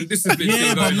African discipline.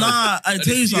 Yeah, but nah, I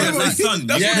tell you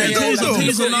something. I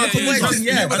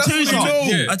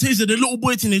tell you, the little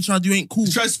boy thing they try to do ain't cool.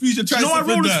 Try to squeeze your You know what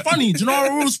role is funny? Do you know what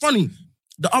role is funny?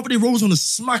 The other day, Rose on a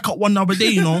smack up one the other day,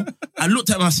 you know. I looked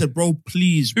at him and I said, bro,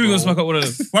 please, bro. Who was going to smack up one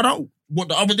of them? Brother, what,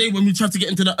 the other day when we tried to get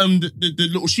into the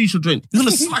little shisha drink, you're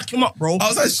going to smack him up, bro. I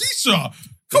was like, shisha?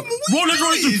 Come on, Roller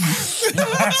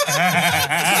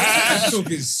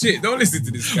talking shit. Don't listen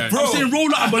to this guy. Bro, I'm saying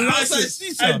roller up a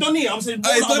license. Hey, Donnie, I'm saying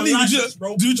roller up a license,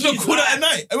 bro. Do you not call that at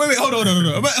night? Wait, hold on. Wait,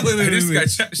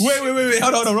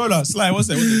 hold on, roller. Sly, what's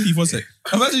that? Keith, what's that?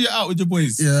 Imagine you're out with your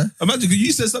boys. Yeah. Imagine, because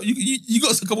you said something, you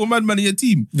got a couple of man in your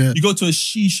team. Yeah. You go to a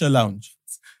shisha lounge.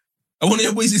 And one of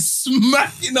your boys is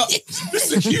smacking up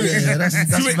Mr. Q that's to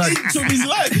an mad. inch of his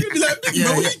life. You'd be like, big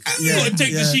bro, You gotta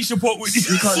take the shisha pot with you.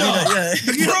 You can't do that,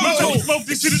 yeah. Bro, smoke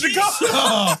this shit in the car.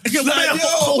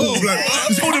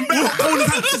 He's holding back.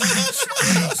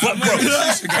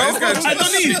 I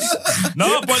don't need it.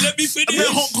 No, but let me finish.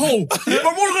 I'm hot coal. But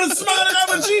we're gonna smack the guy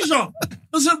with shisha.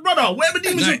 I said, brother, whatever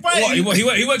demons you're fighting. What, he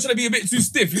wasn't trying to be a bit too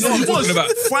stiff. You know what I'm talking about?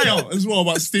 Fire as well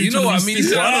about Steve. You know what I mean? He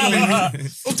said,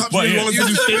 But yeah, you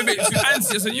just a bit too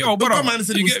antsy. I said, yo, brother, man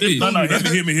said you he was get me? stiff. No,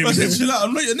 hear me. I said, chill out,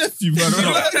 I'm not your nephew, brother.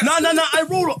 No. I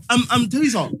roll. I'm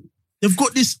Taser. They've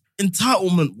got this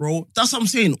entitlement, bro. That's what I'm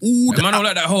saying. All the Man, I don't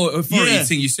like that whole authority Yeah.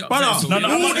 thing. You sit up Brother,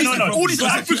 there. all these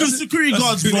African security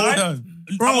guards, bro.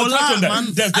 Bro, I'm gonna touch on that. man.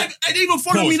 There's the- I didn't even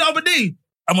follow me the other day.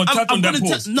 I'm gonna touch on that gonna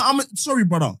pause. sorry,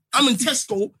 brother. I'm in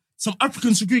Tesco. Some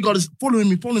African security guard is following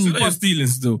me. You're stealing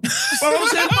still. Bro, I'm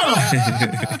saying, brother.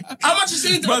 I'm actually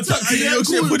saying Man, touch your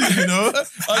shit, put it, you know,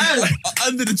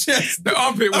 under the chest. The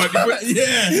armpit one.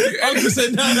 Yeah. Uncle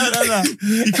said, no. You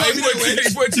can't be that way. He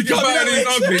put chicken fire in his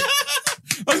armpit.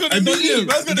 I was going to meet you.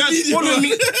 The guy's following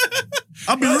me.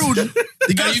 I'll be rude.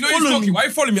 The guy's You know he's following talking. me. Why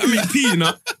you following me? I mean pee, you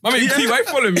know. I mean pee. Why you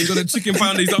following me? He's got a chicken fire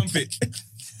under his armpit.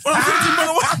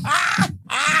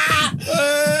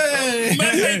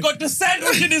 Man ain't got the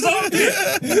sandwich in his armpit.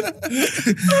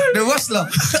 The rustler.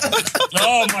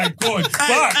 Oh my God.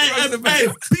 Fuck. Hey,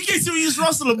 PK Series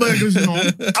Russell burgers, you know.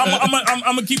 I'm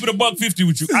gonna keep it a $1.50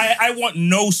 with you. I want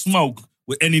no smoke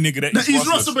with any nigga that He's eats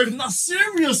Russell Russell. burgers. Not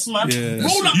serious, man. Yeah.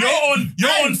 Roll up.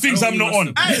 You're on things I'm not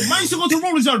on. Hey, man, you should go to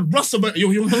Roller's Yard. Russell burger. Yo,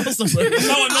 Russell burger.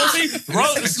 No, see,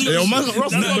 Yo, man,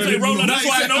 Russell burger. That's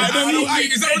why I know. I don't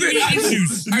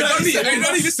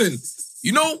need. Listen.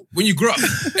 You know, when you grow up,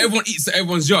 everyone eats at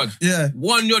everyone's yard. Yeah.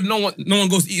 One yard, no one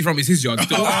goes to eat from. It's his yard.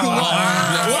 Still. Roll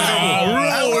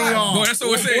No, that's what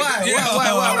we're saying. Why? Yeah.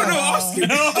 Why? I don't know. Ask him.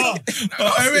 Wait. I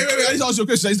need to ask you a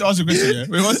question. Yeah.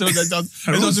 Wait, one second. I need to ask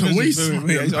you a question.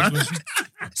 Wait. I need to ask you a question.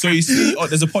 So you see,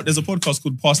 there's a podcast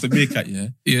called Pastor Meerkat, yeah?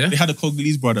 Yeah. They had a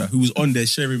Congolese brother who was on there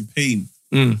sharing pain.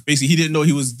 Mm. Basically, he didn't know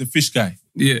he was the fish guy.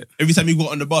 Yeah. Every time he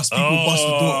got on the bus, people bust the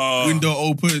door, window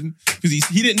open. Because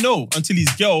he didn't know until his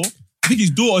girl, I think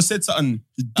his daughter said something.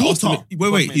 His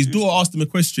daughter asked him a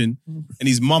question and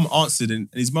his mum answered and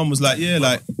his mum was like, yeah,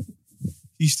 like,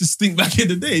 he used to stink back in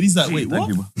the day. And he's like, wait, what?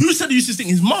 Who said he used to stink?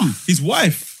 His mum. His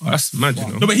wife. Oh, that's mad, you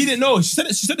know. No, but he didn't know. She said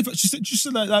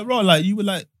like, bro, like, you were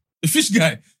like the fish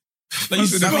guy. Like,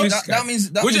 That means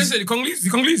What did you say? The Congolese?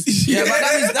 Yeah, but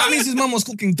that means his mum was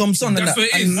cooking Thompson and That's that, what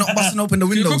it and is. not busting open the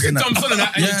You're windows cooking and that. Thompson and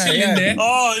that, and you're chilling there.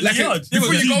 Oh, Like yeah.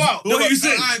 before you go out. What you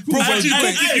said? Wait. That's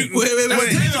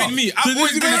with me. I've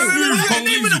always been a food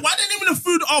Congolese. Why they naming the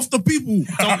food after people?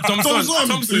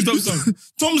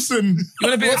 Thompson. You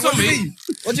want a bit of Tommy?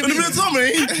 What do you With a bit of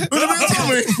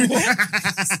Tommy.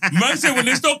 Man said when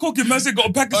they start cooking, man said got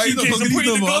a pack of suitcase and put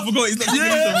it in the I car. forgot. He's not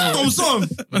Yeah, Thompson.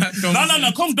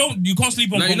 Thompson. No. You can't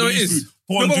sleep on No, you know it Congolese is. food.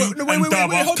 Pondu and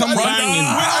Daba. Hold on. Come I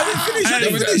on.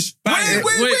 didn't finish.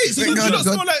 Wait. So you don't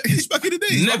smell like fish back in the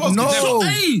day? Never. No.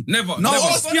 Never. No,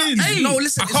 Never. no,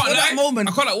 listen, I it's can't for lie. that moment.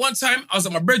 I can't like one time, I was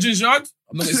at my brethren's yard.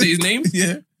 I'm not going to say his name.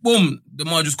 Yeah. Boom. The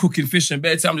man just cooking fish and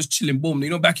bare time, just chilling. Boom.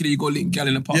 You know, back in there, you go link gal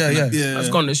in the park. Yeah, and that. yeah. I was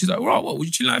gone there. She's like, right, what? Would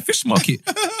you chilling at a fish market?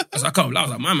 I was like, I can't lie. I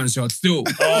was like, my man's yard still.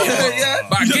 But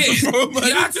I get it.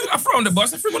 I throw on the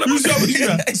bus. I throw on the bus.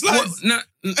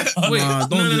 Wait. No.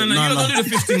 You don't do the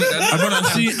fish thing like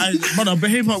that. Brother,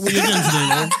 behave like what you're doing today,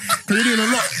 man. Because you're doing a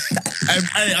lot.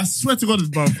 I swear to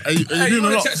God, bro. You're Hey, doing you a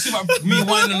want lot. to chat shit about me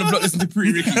whining on the block listening to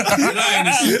Pretty Ricky? You're lying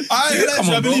and shit.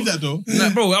 I on, believe bro. that though. Nah,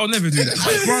 bro, I'll never do that.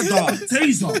 Brother,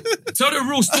 Taser. Tell the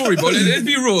real story, bro. Let's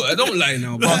be real. I don't lie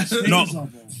now, bro. No.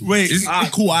 Wait.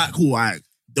 Cool.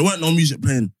 There weren't no music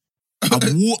playing.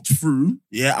 I've walked through,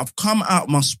 I've come out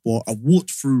my spot, I've walked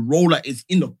through, Roller is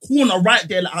in the corner right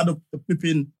there, like how the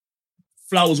flipping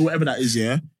flowers or whatever that is,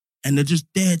 and they're just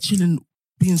there chilling,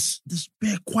 being just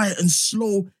bare quiet and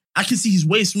slow. I can see his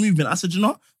waist moving. I said, you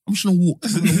know, I'm just gonna walk.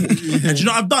 And you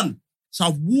know what I've done? So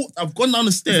I've walked, I've gone down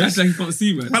the stairs. That's like you can't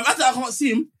see, man. I can't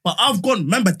see him, but I've gone,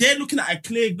 remember, they're looking at a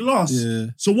clear glass. Yeah.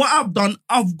 So what I've done,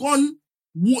 I've gone,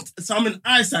 walked, so I'm in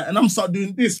eyesight and I'm start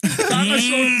doing this.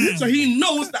 So he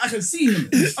knows that I can see him.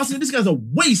 I said, this guy's a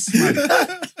waste, man.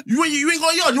 You ain't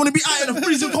got a yard, you want to be out in the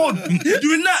freezing cold.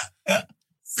 Doing that.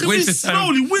 Winter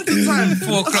Slowly, winter time.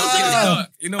 4 o'clock, it's dark.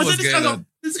 You know what's going on.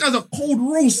 This guy's a cold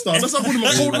roaster. That's what I call him,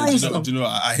 a cold roaster. Do you know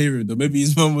what? I hear him though. Maybe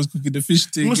his mum was cooking the fish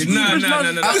thing. Must be- No.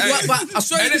 But I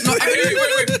swear, Wait.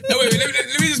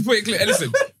 Let me just put it clear. Hey,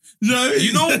 listen.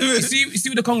 You know, you see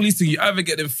with the Congolese thing, you either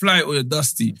get them fly or you're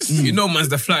dusty. You know, man's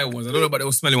the fly ones. I don't know about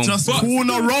the smelly ones. Just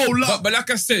corner roll up. But like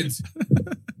I said,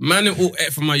 Man, it all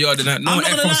ate from my yard and that. No ate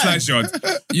from Slice yard.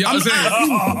 You know what I'm saying?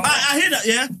 I hear that,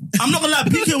 yeah. I'm not gonna lie.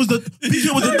 PK was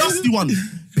the dusty one.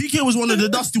 PK was one of the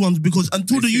dusty ones because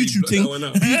until the YouTube thing,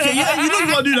 PK, yeah, you know you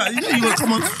gotta do that. You know you gotta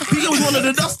come on. PK was one of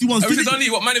the dusty ones. Don't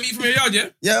eat what man eat from your yard, yeah?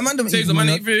 Yeah, man don't eat from my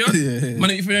man yard. eat from your yard? Yeah.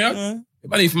 Man eat from your yard?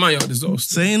 Man eat from my yard as well.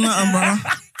 Saying nothing, brother.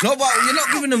 No, but you're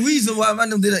not giving a reason why man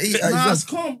didn't eat. Nah, it's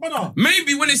calm, brother.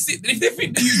 Maybe when if they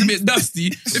think you're a bit dusty,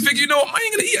 they think, you know what, man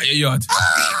ain't gonna eat at your yard.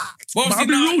 But I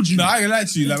be real, you. No, I ain't gonna lie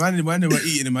to you. Like, man, they were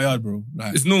eating in my yard, bro.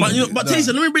 Like, it's normal. But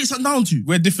Taser, let me break something down to you.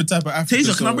 We're different type of Africans.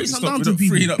 Taser, can I break something down to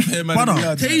people? Freeing up here, man.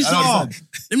 Brother, Taser,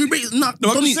 let me break. Nah,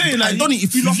 Donnie,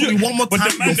 if you love me one more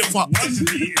time, you're fucked.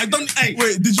 I don't. Hey,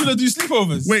 wait, did you not do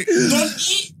sleepovers? Wait, don't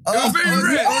eat.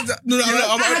 Very rare.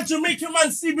 I had Jamaican man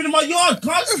sleeping in my yard,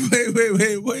 cuz.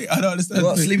 Wait. I don't understand.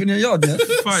 What, sleeping in your yard, yeah?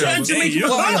 Fire. Jamaican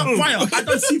man, fire. I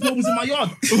done sleepovers in my yard.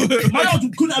 My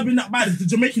yard couldn't have been that bad if the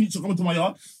Jamaican used to come into my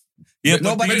yard. Yeah,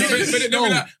 but I'm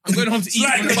going home to eat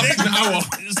in an hour.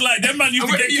 It's like that man used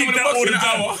to get kicked out all the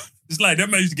time. It's like that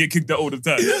man used to get kicked out all the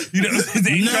time. You know, I'm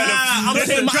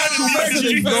saying my actual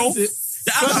version, bro.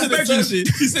 The actual version.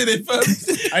 You say they firm.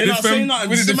 I'm not saying that.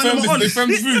 They firm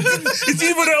food. It's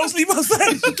even they don't sleep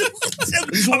outside.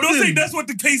 I'm not saying that's what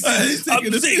the case is. I'm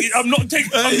just saying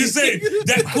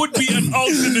that could be an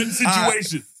alternate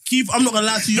situation. Keith, I'm not gonna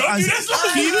lie to you. I'm not gonna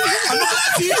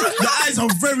lie to you. The eyes are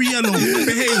very yellow.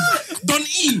 Behave. Don't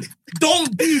eat.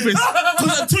 Don't do this.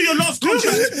 Because until your last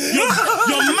contract, your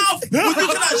mouth was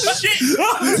looking like shit.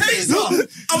 Taser,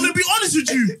 I'm gonna be honest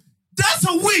with you. That's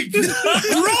a wig.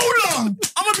 Roller. I'm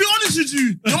gonna be honest with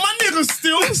you. You're my nigga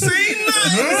still. Saying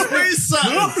that.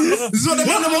 This is what the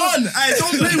number one. Hey,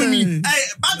 don't play with me. Hey,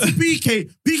 back to PK.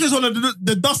 PK's one of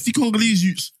the dusty Congolese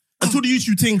youths. Until the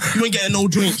YouTube thing, you ain't getting no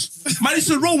drinks. Man, used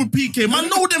to roll with PK. Man,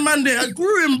 know them man there. I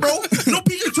grew him, bro. You know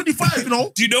PK 25, you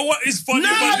know? Do you know what is funny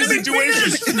about the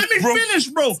situation? Let me finish,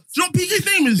 bro. Do you know what PK's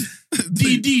name is?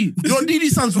 DD. You know what DD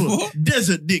stands for?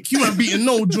 Desert Dick. He wasn't beating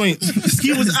no joints.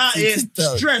 He was out here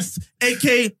stressed,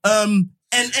 aka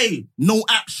NA, no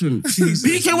action.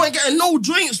 PK wasn't getting no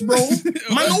drinks, bro.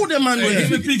 Man, know them man there.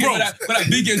 Bro, but that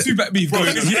big and two back beef, bro.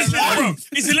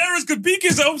 It's hilarious because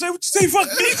PK's like, I'm saying, what you say fuck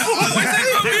me for? What you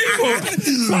say fuck me for?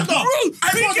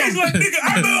 PK's like, nigga,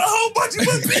 I know a whole bunch of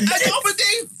fuck me.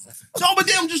 The other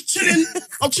day, I'm just chilling.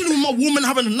 I'm chilling with my woman,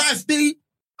 having a nice day.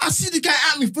 I see the guy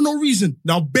at me for no reason.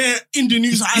 Now, bare Indian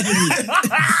news hiding me.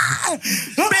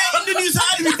 Bare Indian news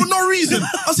hiding me for no reason.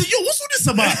 I said, yo, what's all this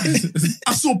about?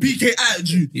 I saw PK at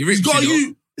you. He's got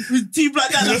you with teeth like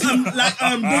that, like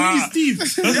Donnie's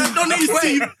teeth. Yeah, Donnie's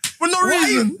teeth for no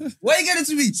reason. Why you getting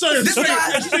to me? Sorry, this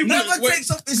guy never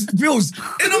takes off his grills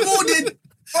in the morning.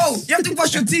 Oh, you have to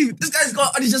brush your teeth. This guy's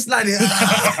got, and he's just like, and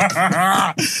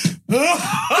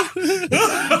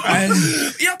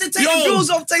you have to take the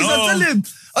grills off, Taser. Tell him.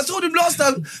 I told him last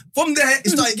time, from there, he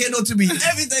started getting on to me.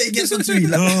 Every day he gets on to me.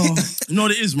 Like, you know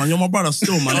what it is, man? You're my brother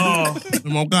still, man.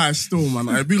 You're my guy still, man.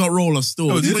 I big up Roller still.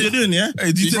 What you're doing, yeah?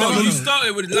 Hey, you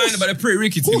started with the line about the Pretty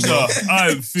Ricky team.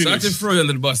 I'm finished. So I just throw you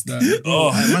under the bus now.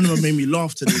 Man made me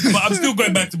laugh today. But I'm still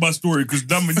going back to my story because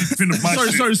damn it, you finished my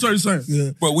shit. Sorry.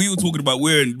 Yeah. But we were talking about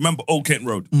remember Old Kent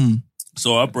Road?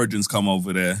 So our brethren's come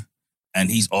over there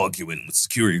and he's arguing with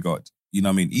security guard. You know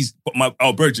what I mean?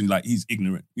 Our brethren, like, he's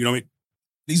ignorant. You know what I mean?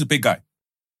 He's a big guy.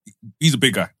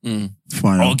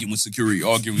 Fine. Arguing with security.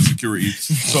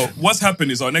 So what's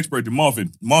happened is our next brother,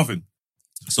 Marvin.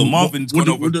 So Marvin's gone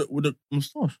over with the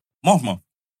moustache. Marv.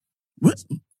 What?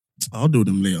 I'll do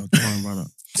them later. Don't worry about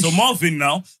that. So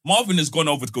Marvin has gone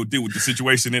over to go deal with the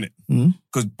situation, innit?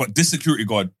 But this security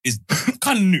guard is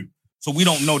kind of new. So we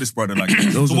don't know this brother like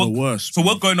that. Those are the worst. So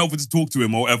we're going over to talk to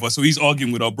him or whatever. So he's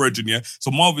arguing with our brethren, yeah? So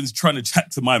Marvin's trying to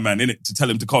chat to my man, innit? To tell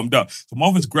him to calm down. So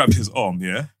Marvin's grabbed his arm,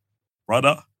 yeah?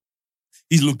 Brother.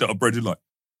 He's looked at our brethren like,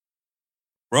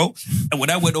 bro. And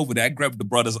when I went over there, I grabbed the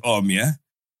brother's arm, yeah?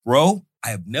 Bro, I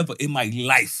have never in my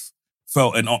life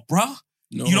felt an arm. Bro,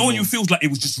 no. You know when you feel like it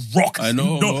was just rock? I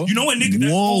know. No, you know when nigga...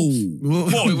 Whoa.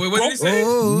 What did he say?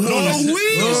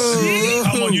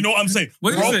 Come on, you know what I'm saying?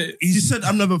 What did he say? He said,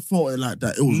 I've never felt it like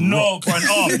that. It was rock. For an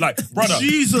arm. Like, brother.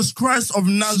 Jesus Christ of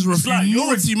Nazareth. Like,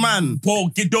 you're a man.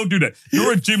 Paul, don't do that.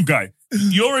 You're a gym guy.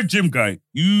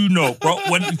 You know, bro.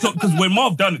 Because when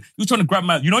Marv done it, he was trying to grab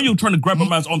man. You know you're trying to grab a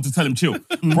man's arm to tell him chill.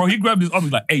 Bro, he grabbed his arm.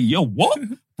 He's like, hey, yo, what?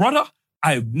 Brother?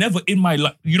 I've never in my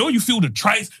life, you know, you feel the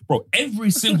trice, bro.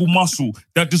 Every single muscle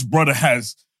that this brother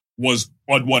has was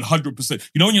on 100%.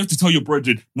 You know when you have to tell your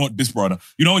brethren, not this brother.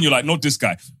 You know when you're like, not this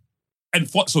guy.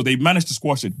 so they managed to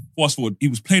squash it. Fast forward, he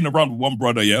was playing around with one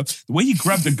brother, yeah? The way he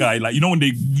grabbed the guy, like, you know when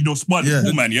they, smart the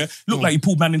pool man, yeah? Looked like he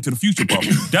pulled man into the future, bro.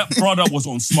 That brother was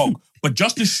on smoke. But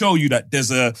just to show you that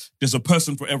there's a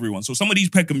person for everyone. So some of these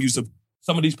Peckham used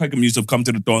to come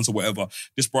to the dance or whatever.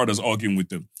 This brother's arguing with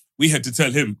them. We had to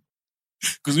tell him.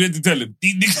 Because we had to tell him,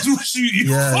 these niggas will shoot you.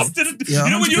 Yeah. You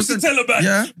know what you have to tell him about?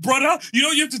 Brother, you know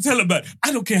what you have to tell him about?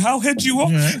 I don't care how head you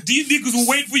are. Yeah. These niggas will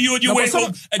wait for you on your way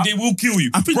home and they will kill you.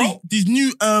 I think these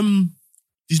new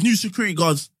security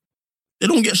guards, they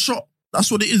don't get shot.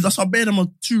 That's what it is. That's how bad them are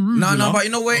too rude. No, but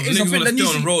you know what it is? I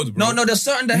think on road, bro. No, there's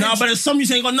certain but there's some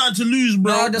you ain't got nothing to lose,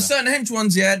 bro. No, there's certain hench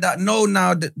ones, that know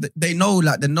now that they know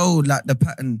the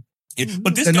pattern. Yeah,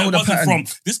 but this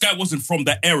guy wasn't from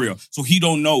that area, so he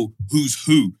don't know who's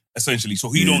who, essentially.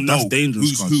 So he don't know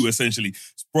who's who, essentially.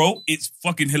 Bro, it's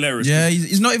fucking hilarious. Yeah,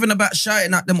 he's not even about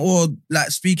shouting at them or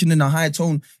like speaking in a high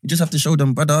tone. You just have to show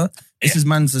them, brother, this is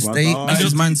man's estate, this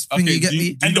is man's thing, you get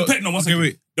me? And the Peckham,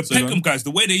 the Peckham guys,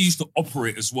 the way they used to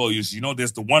operate as well is,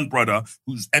 there's the one brother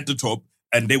who's at the top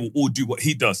and they will all do what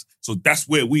he does. So that's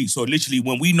where so literally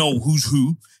when we know who's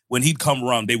who, when he'd come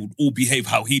around, they would all behave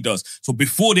how he does. So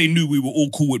before they knew we were all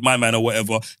cool with my man or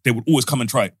whatever, they would always come and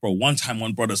try it. Bro, one time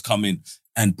one brother's come in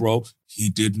and bro, he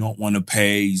did not want to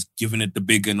pay. He's giving it the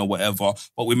big one or whatever,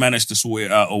 but we managed to sort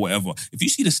it out or whatever. If you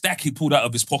see the stack he pulled out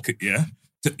of his pocket, you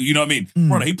know what I mean?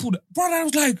 Brother, I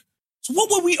was like, so what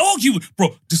were we arguing?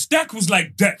 Bro, the stack was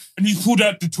like that and he pulled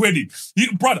out the 20.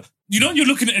 Brother, you're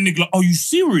looking at a nigga like, are you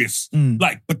serious?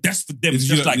 Like, but that's for them. Did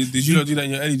you not do that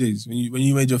in your early days when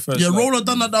you made your first? Yeah, Roller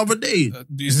done that the other day.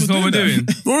 Is this what we're doing?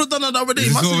 Roller done that the other day.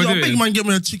 Man said, big man, get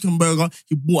me a chicken burger.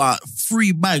 He bought out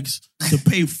 3 bags to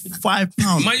pay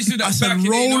 £5. Man, you see that I said,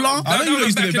 Roller. I know you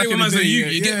used to do it back in the day.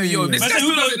 You get me, yo. This guy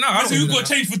still does it now. I said, who got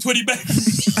change for 20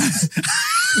 bags?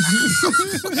 I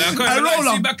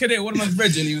see back in the day, one of my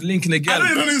brethren, he was linking a gal. I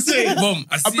don't know what to say. Boom,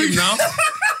 I see him now.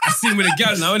 I see him with a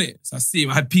gal now, innit? So I see him.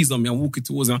 I had peas on me. I'm walking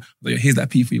towards him. I was like, here's that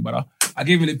pea for you, brother. I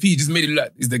gave him the pea, just made it look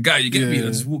like it's the guy, you get me? And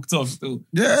I just walked off still.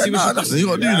 Yeah, you gotta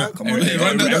do that. Come on,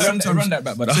 run that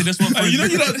back, brother.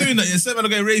 You're not doing that. You're saying I'm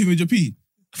going to rave him with your pee.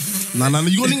 Nah,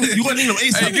 you got to name them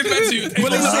ASAP. Hey, get back to you. You got to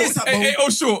name them ASAP, bro. Hey,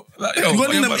 short. You got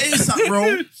to name them ASAP,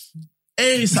 bro.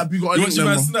 ASAP, you got to name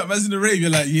them. Snap, man's in the rave, you're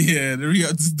like, yeah, the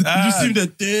re-up to die. You see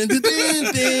the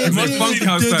You must funk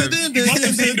house time.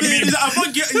 Is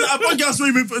that a bunk house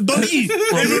raving for Don E?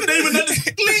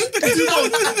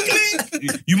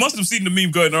 You must have seen the meme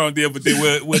going around the other day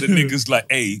where the niggas like,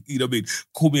 hey, you know what I mean?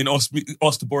 Call me and ask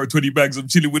to borrow 20 bags. I'm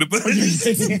chilling with a bird.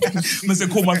 I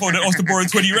said, call my phone and ask to borrow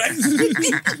 20 rags.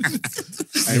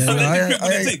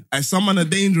 Hey, some man are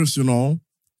dangerous,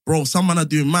 bro. Some man are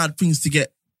doing mad things to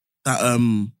get that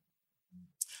to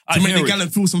make the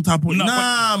gallant feel some type of No.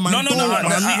 I don't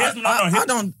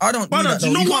do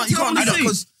you know what? You can't do that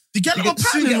because the gallant are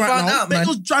pattern right now. They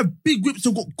just drive big whips.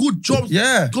 They've got good jobs.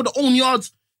 Yeah, got their own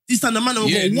yards. This time the man have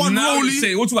got one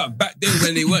rollie. What about back then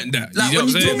when they weren't that? Like when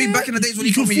you told me back in the days when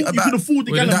you told me about you could afford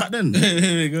the gallant back then.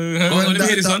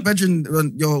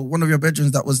 One of your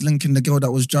bedrooms that was linking the girl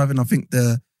that was driving. I think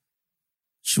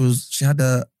she had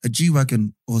a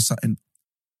G-Wagon or something,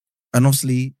 and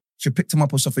obviously she picked him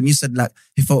up or something. You said like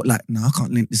he felt like, nah, I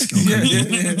can't link this girl.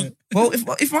 Well,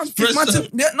 if I'm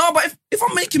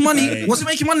making money, was he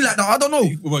making money like that? I don't know.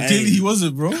 Well, clearly he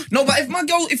wasn't, bro. No, but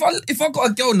if I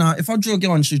got a girl now, if I drew a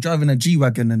girl and she's driving a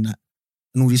G-Wagon and that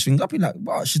and all these things, I'll be like,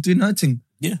 wow, she's doing her thing.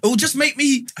 Yeah, it will just make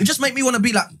me want to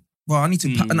be like, well, I need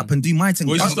to pattern up and do my thing.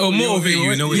 Well, just motivate you,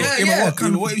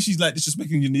 What if she's like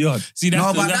disrespecting you in the yard? See,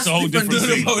 that's a whole different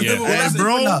thing.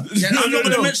 Bro, I'm not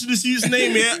going to mention this youth's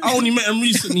name here. I only met him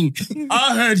recently.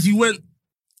 I heard he went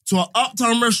to an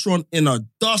uptown restaurant in a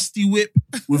dusty whip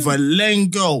with a lame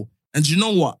girl. And you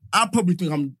know what? I probably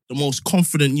think I'm the most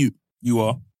confident youth. You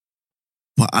are.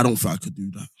 But I don't think I could do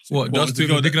that. What, dusty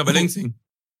whip picking up a lame thing?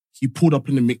 He pulled up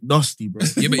in the McDusty, bro.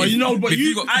 Yeah, I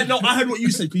heard what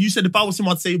you said. Because you said if I was him,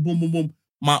 I'd say boom, boom, boom.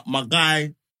 My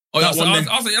guy. Oh, yeah, so I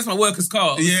was like, that's my worker's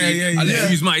car. Yeah. I let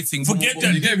him use my thing. Forget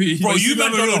that. You get me? Bro, you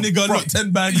man don't know. Nigga, not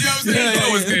 10 bags. You know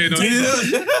what I'm saying?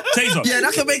 Taser. Yeah,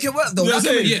 that can make it work though.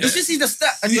 If she sees the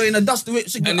stat and you're in a dusty whip,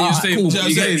 she and then you say, cool.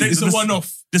 It's a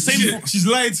one-off. The same. She's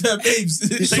lying to her babes.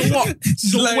 So what?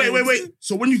 So wait.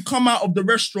 So when you come out of the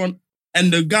restaurant,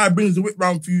 and the guy brings the whip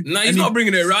round for you. Nah, he's not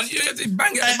bringing it around. You have to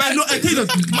bang it. No. Take it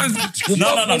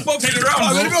around, bro.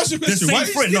 The same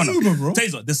friend. No.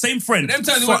 Taser, the same friend. Them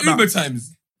times were Uber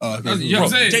times. Oh, okay. You know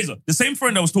what I'm saying? Taser, the same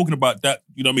friend I was talking about that,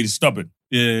 you know what I mean, is stubborn.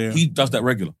 Yeah. He does that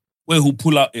regular. Where he'll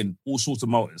pull out in all sorts of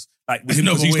motors. Like with him,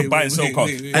 because he used to buy and sell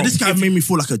cars. And this guy made me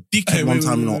feel like a dickhead one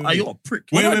time, you know. You're a prick.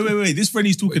 Wait. This friend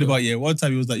he's talking about, one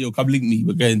time he was like, yo, come link me.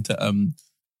 We're going to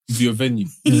for your venue.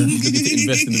 You're looking to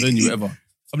invest in the venue, whatever.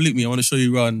 Come link me. I want to show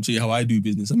you around, show you how I do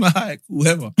business. I'm like, alright, cool,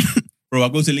 whatever. Bro, I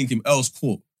go to link him, Earls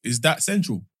Court. Is that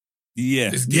central? Yeah.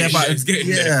 It's getting there. It's getting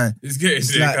there. It's getting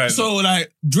there. like- kind of. So,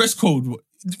 like, dress code. What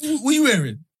are you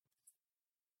wearing?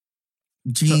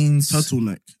 Jeans.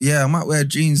 Turtleneck. Yeah, I might wear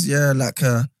jeans. Yeah, like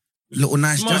a little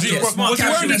nice Smart jacket. jacket. Was he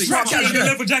wearing casual, a smart tracksuit and a casual.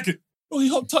 leather jacket? Oh, he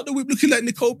hopped out the whip looking like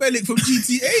Nicole Bellic from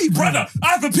GTA, bro. Brother, I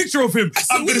have a picture of him. said,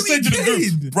 I'm going to what send you are we the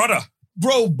getting? group. Brother.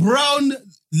 Bro, brown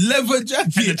leather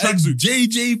jacket And the tracksuit.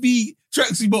 JJB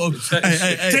tracksuit bottom.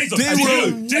 Hey, Taser, they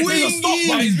were Taser, winging. stop,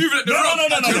 But he's moving at the No, rock. no, no,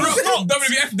 no, At the no, rock. stop.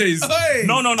 WWF days. Hey.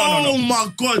 No. Oh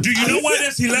my God. Do you know why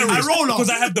that's hilarious? I roll up. Because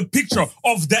I have the picture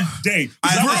of that day.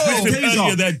 I I was roll. with him Taser.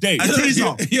 earlier that day. I tell you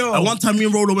something. Yo. One time me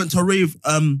and Rolo went to a rave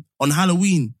on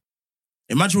Halloween.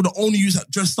 Imagine we're the only youths that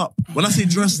dressed up. When I say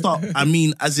dressed up, I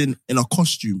mean as in a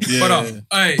costume. Brother,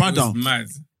 hey, it Brother. was mad.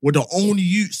 We're the only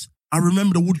youths. I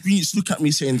remember the Wood Green youths look at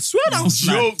me saying, swear that was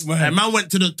Joke, man. And man went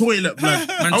to the toilet, man.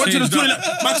 I went to the changed toilet.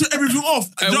 up. Man took everything off.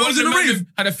 Hey, I one was of in the a man rave.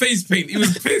 had a face paint. He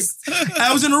was pissed.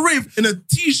 I was in a rave in a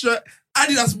t-shirt,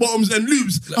 Adidas bottoms and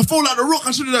loops. I felt like The Rock.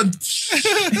 I should have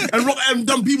done and Rock and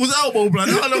done people's elbow, blood.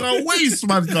 I look like a waste,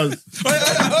 man, cuz.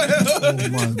 Oh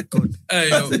my God. Hey,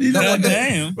 yo. That one there,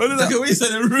 Damn. Well, look at what he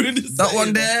said and ruined it. that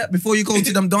one there, before you go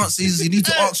to them dances, you need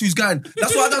to ask who's going.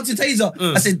 That's what I done to Taser.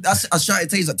 I shouted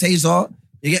Taser,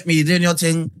 you get me, you're doing your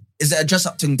thing. Is it a dress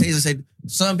up thing? Taser said,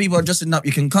 certain people are dressing up.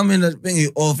 You can come in a thingy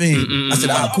or thingy. I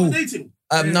said, cool.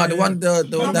 No, the one,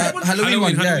 the Halloween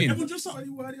one, yeah. Everyone dressed up. How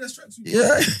did that strike you?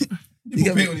 Yeah. You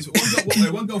get me?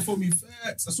 One girl phoned me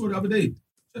facts. I saw it the other day.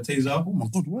 Taser. Oh my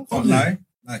God, what? Can't lie.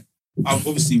 Like,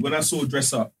 obviously, when I saw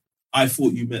dress up, I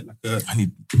thought you meant like a.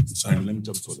 Sorry, let me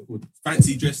just talk.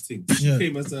 Fancy dress thing. Yeah.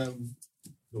 Came as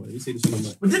no, let me say this one.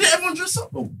 But didn't everyone dress up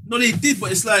though? No, they did,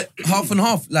 but it's like Half and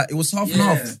half. Like, it was half and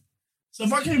half. So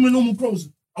if I came with normal clothes,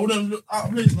 I wouldn't look out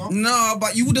of place now. No,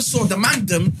 but you would have saw the man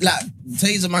them, like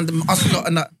Taser man them, us lot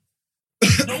and that.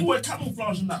 Don't wear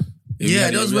camouflage and that.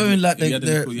 Yeah, they was wearing like the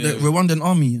Rwandan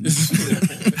army.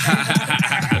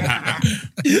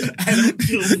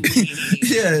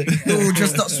 Yeah, they all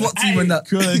dressed up SWAT team and that.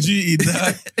 Call of Duty.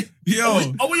 Yo,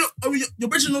 Your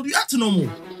bitch know you acting no more.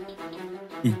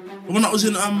 The one that was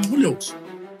in Hollyoaks.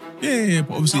 yeah,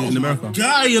 but obviously in America.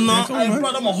 Guy, you know. come on, man.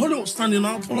 Brother, I'm a Hollyoaks standing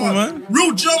now. Come on, man.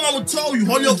 Real German would tell you,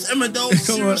 Hollyoaks, Emmerdale, Come on,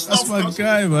 serious that's stuff. my cuz.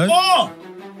 guy, man. Oh!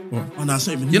 What? Oh, no, it's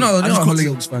not even You know, I just got to-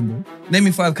 Hollyoaks fan though. Name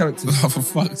me 5 characters. Oh, for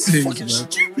fuck's sake, Fucking man.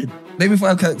 stupid. Name me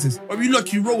 5 characters. But you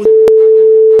lucky, you roll with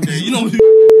yeah, you know who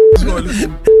Come on,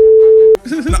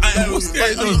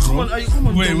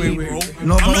 Wait, don't wait, leave, wait. bro.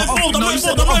 No, I'm but not involved, I'm no, not you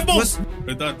said involved, I'm not off. involved.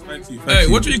 We're done. Thank you. Hey,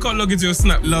 what do you can't log into your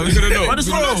Snap? Love, you gotta know. But it's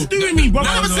not nothing to do with me, bro.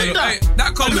 I never No, said hey, that. that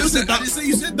I comment never said that. I didn't say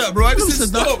you said that, bro. I just said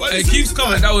stop. Hey, keeps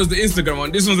coming. That was the Instagram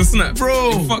one. This one's a Snap. Bro,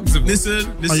 You fucked it.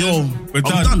 listen. Yo, We're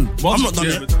I'm done. done. I'm not done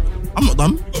yet. I'm not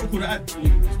done.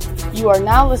 You are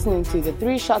now listening to the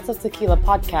 3 Shots of Tequila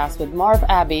podcast with Marv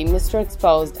Abbey, Mr.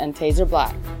 Exposed, and Taser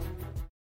Black.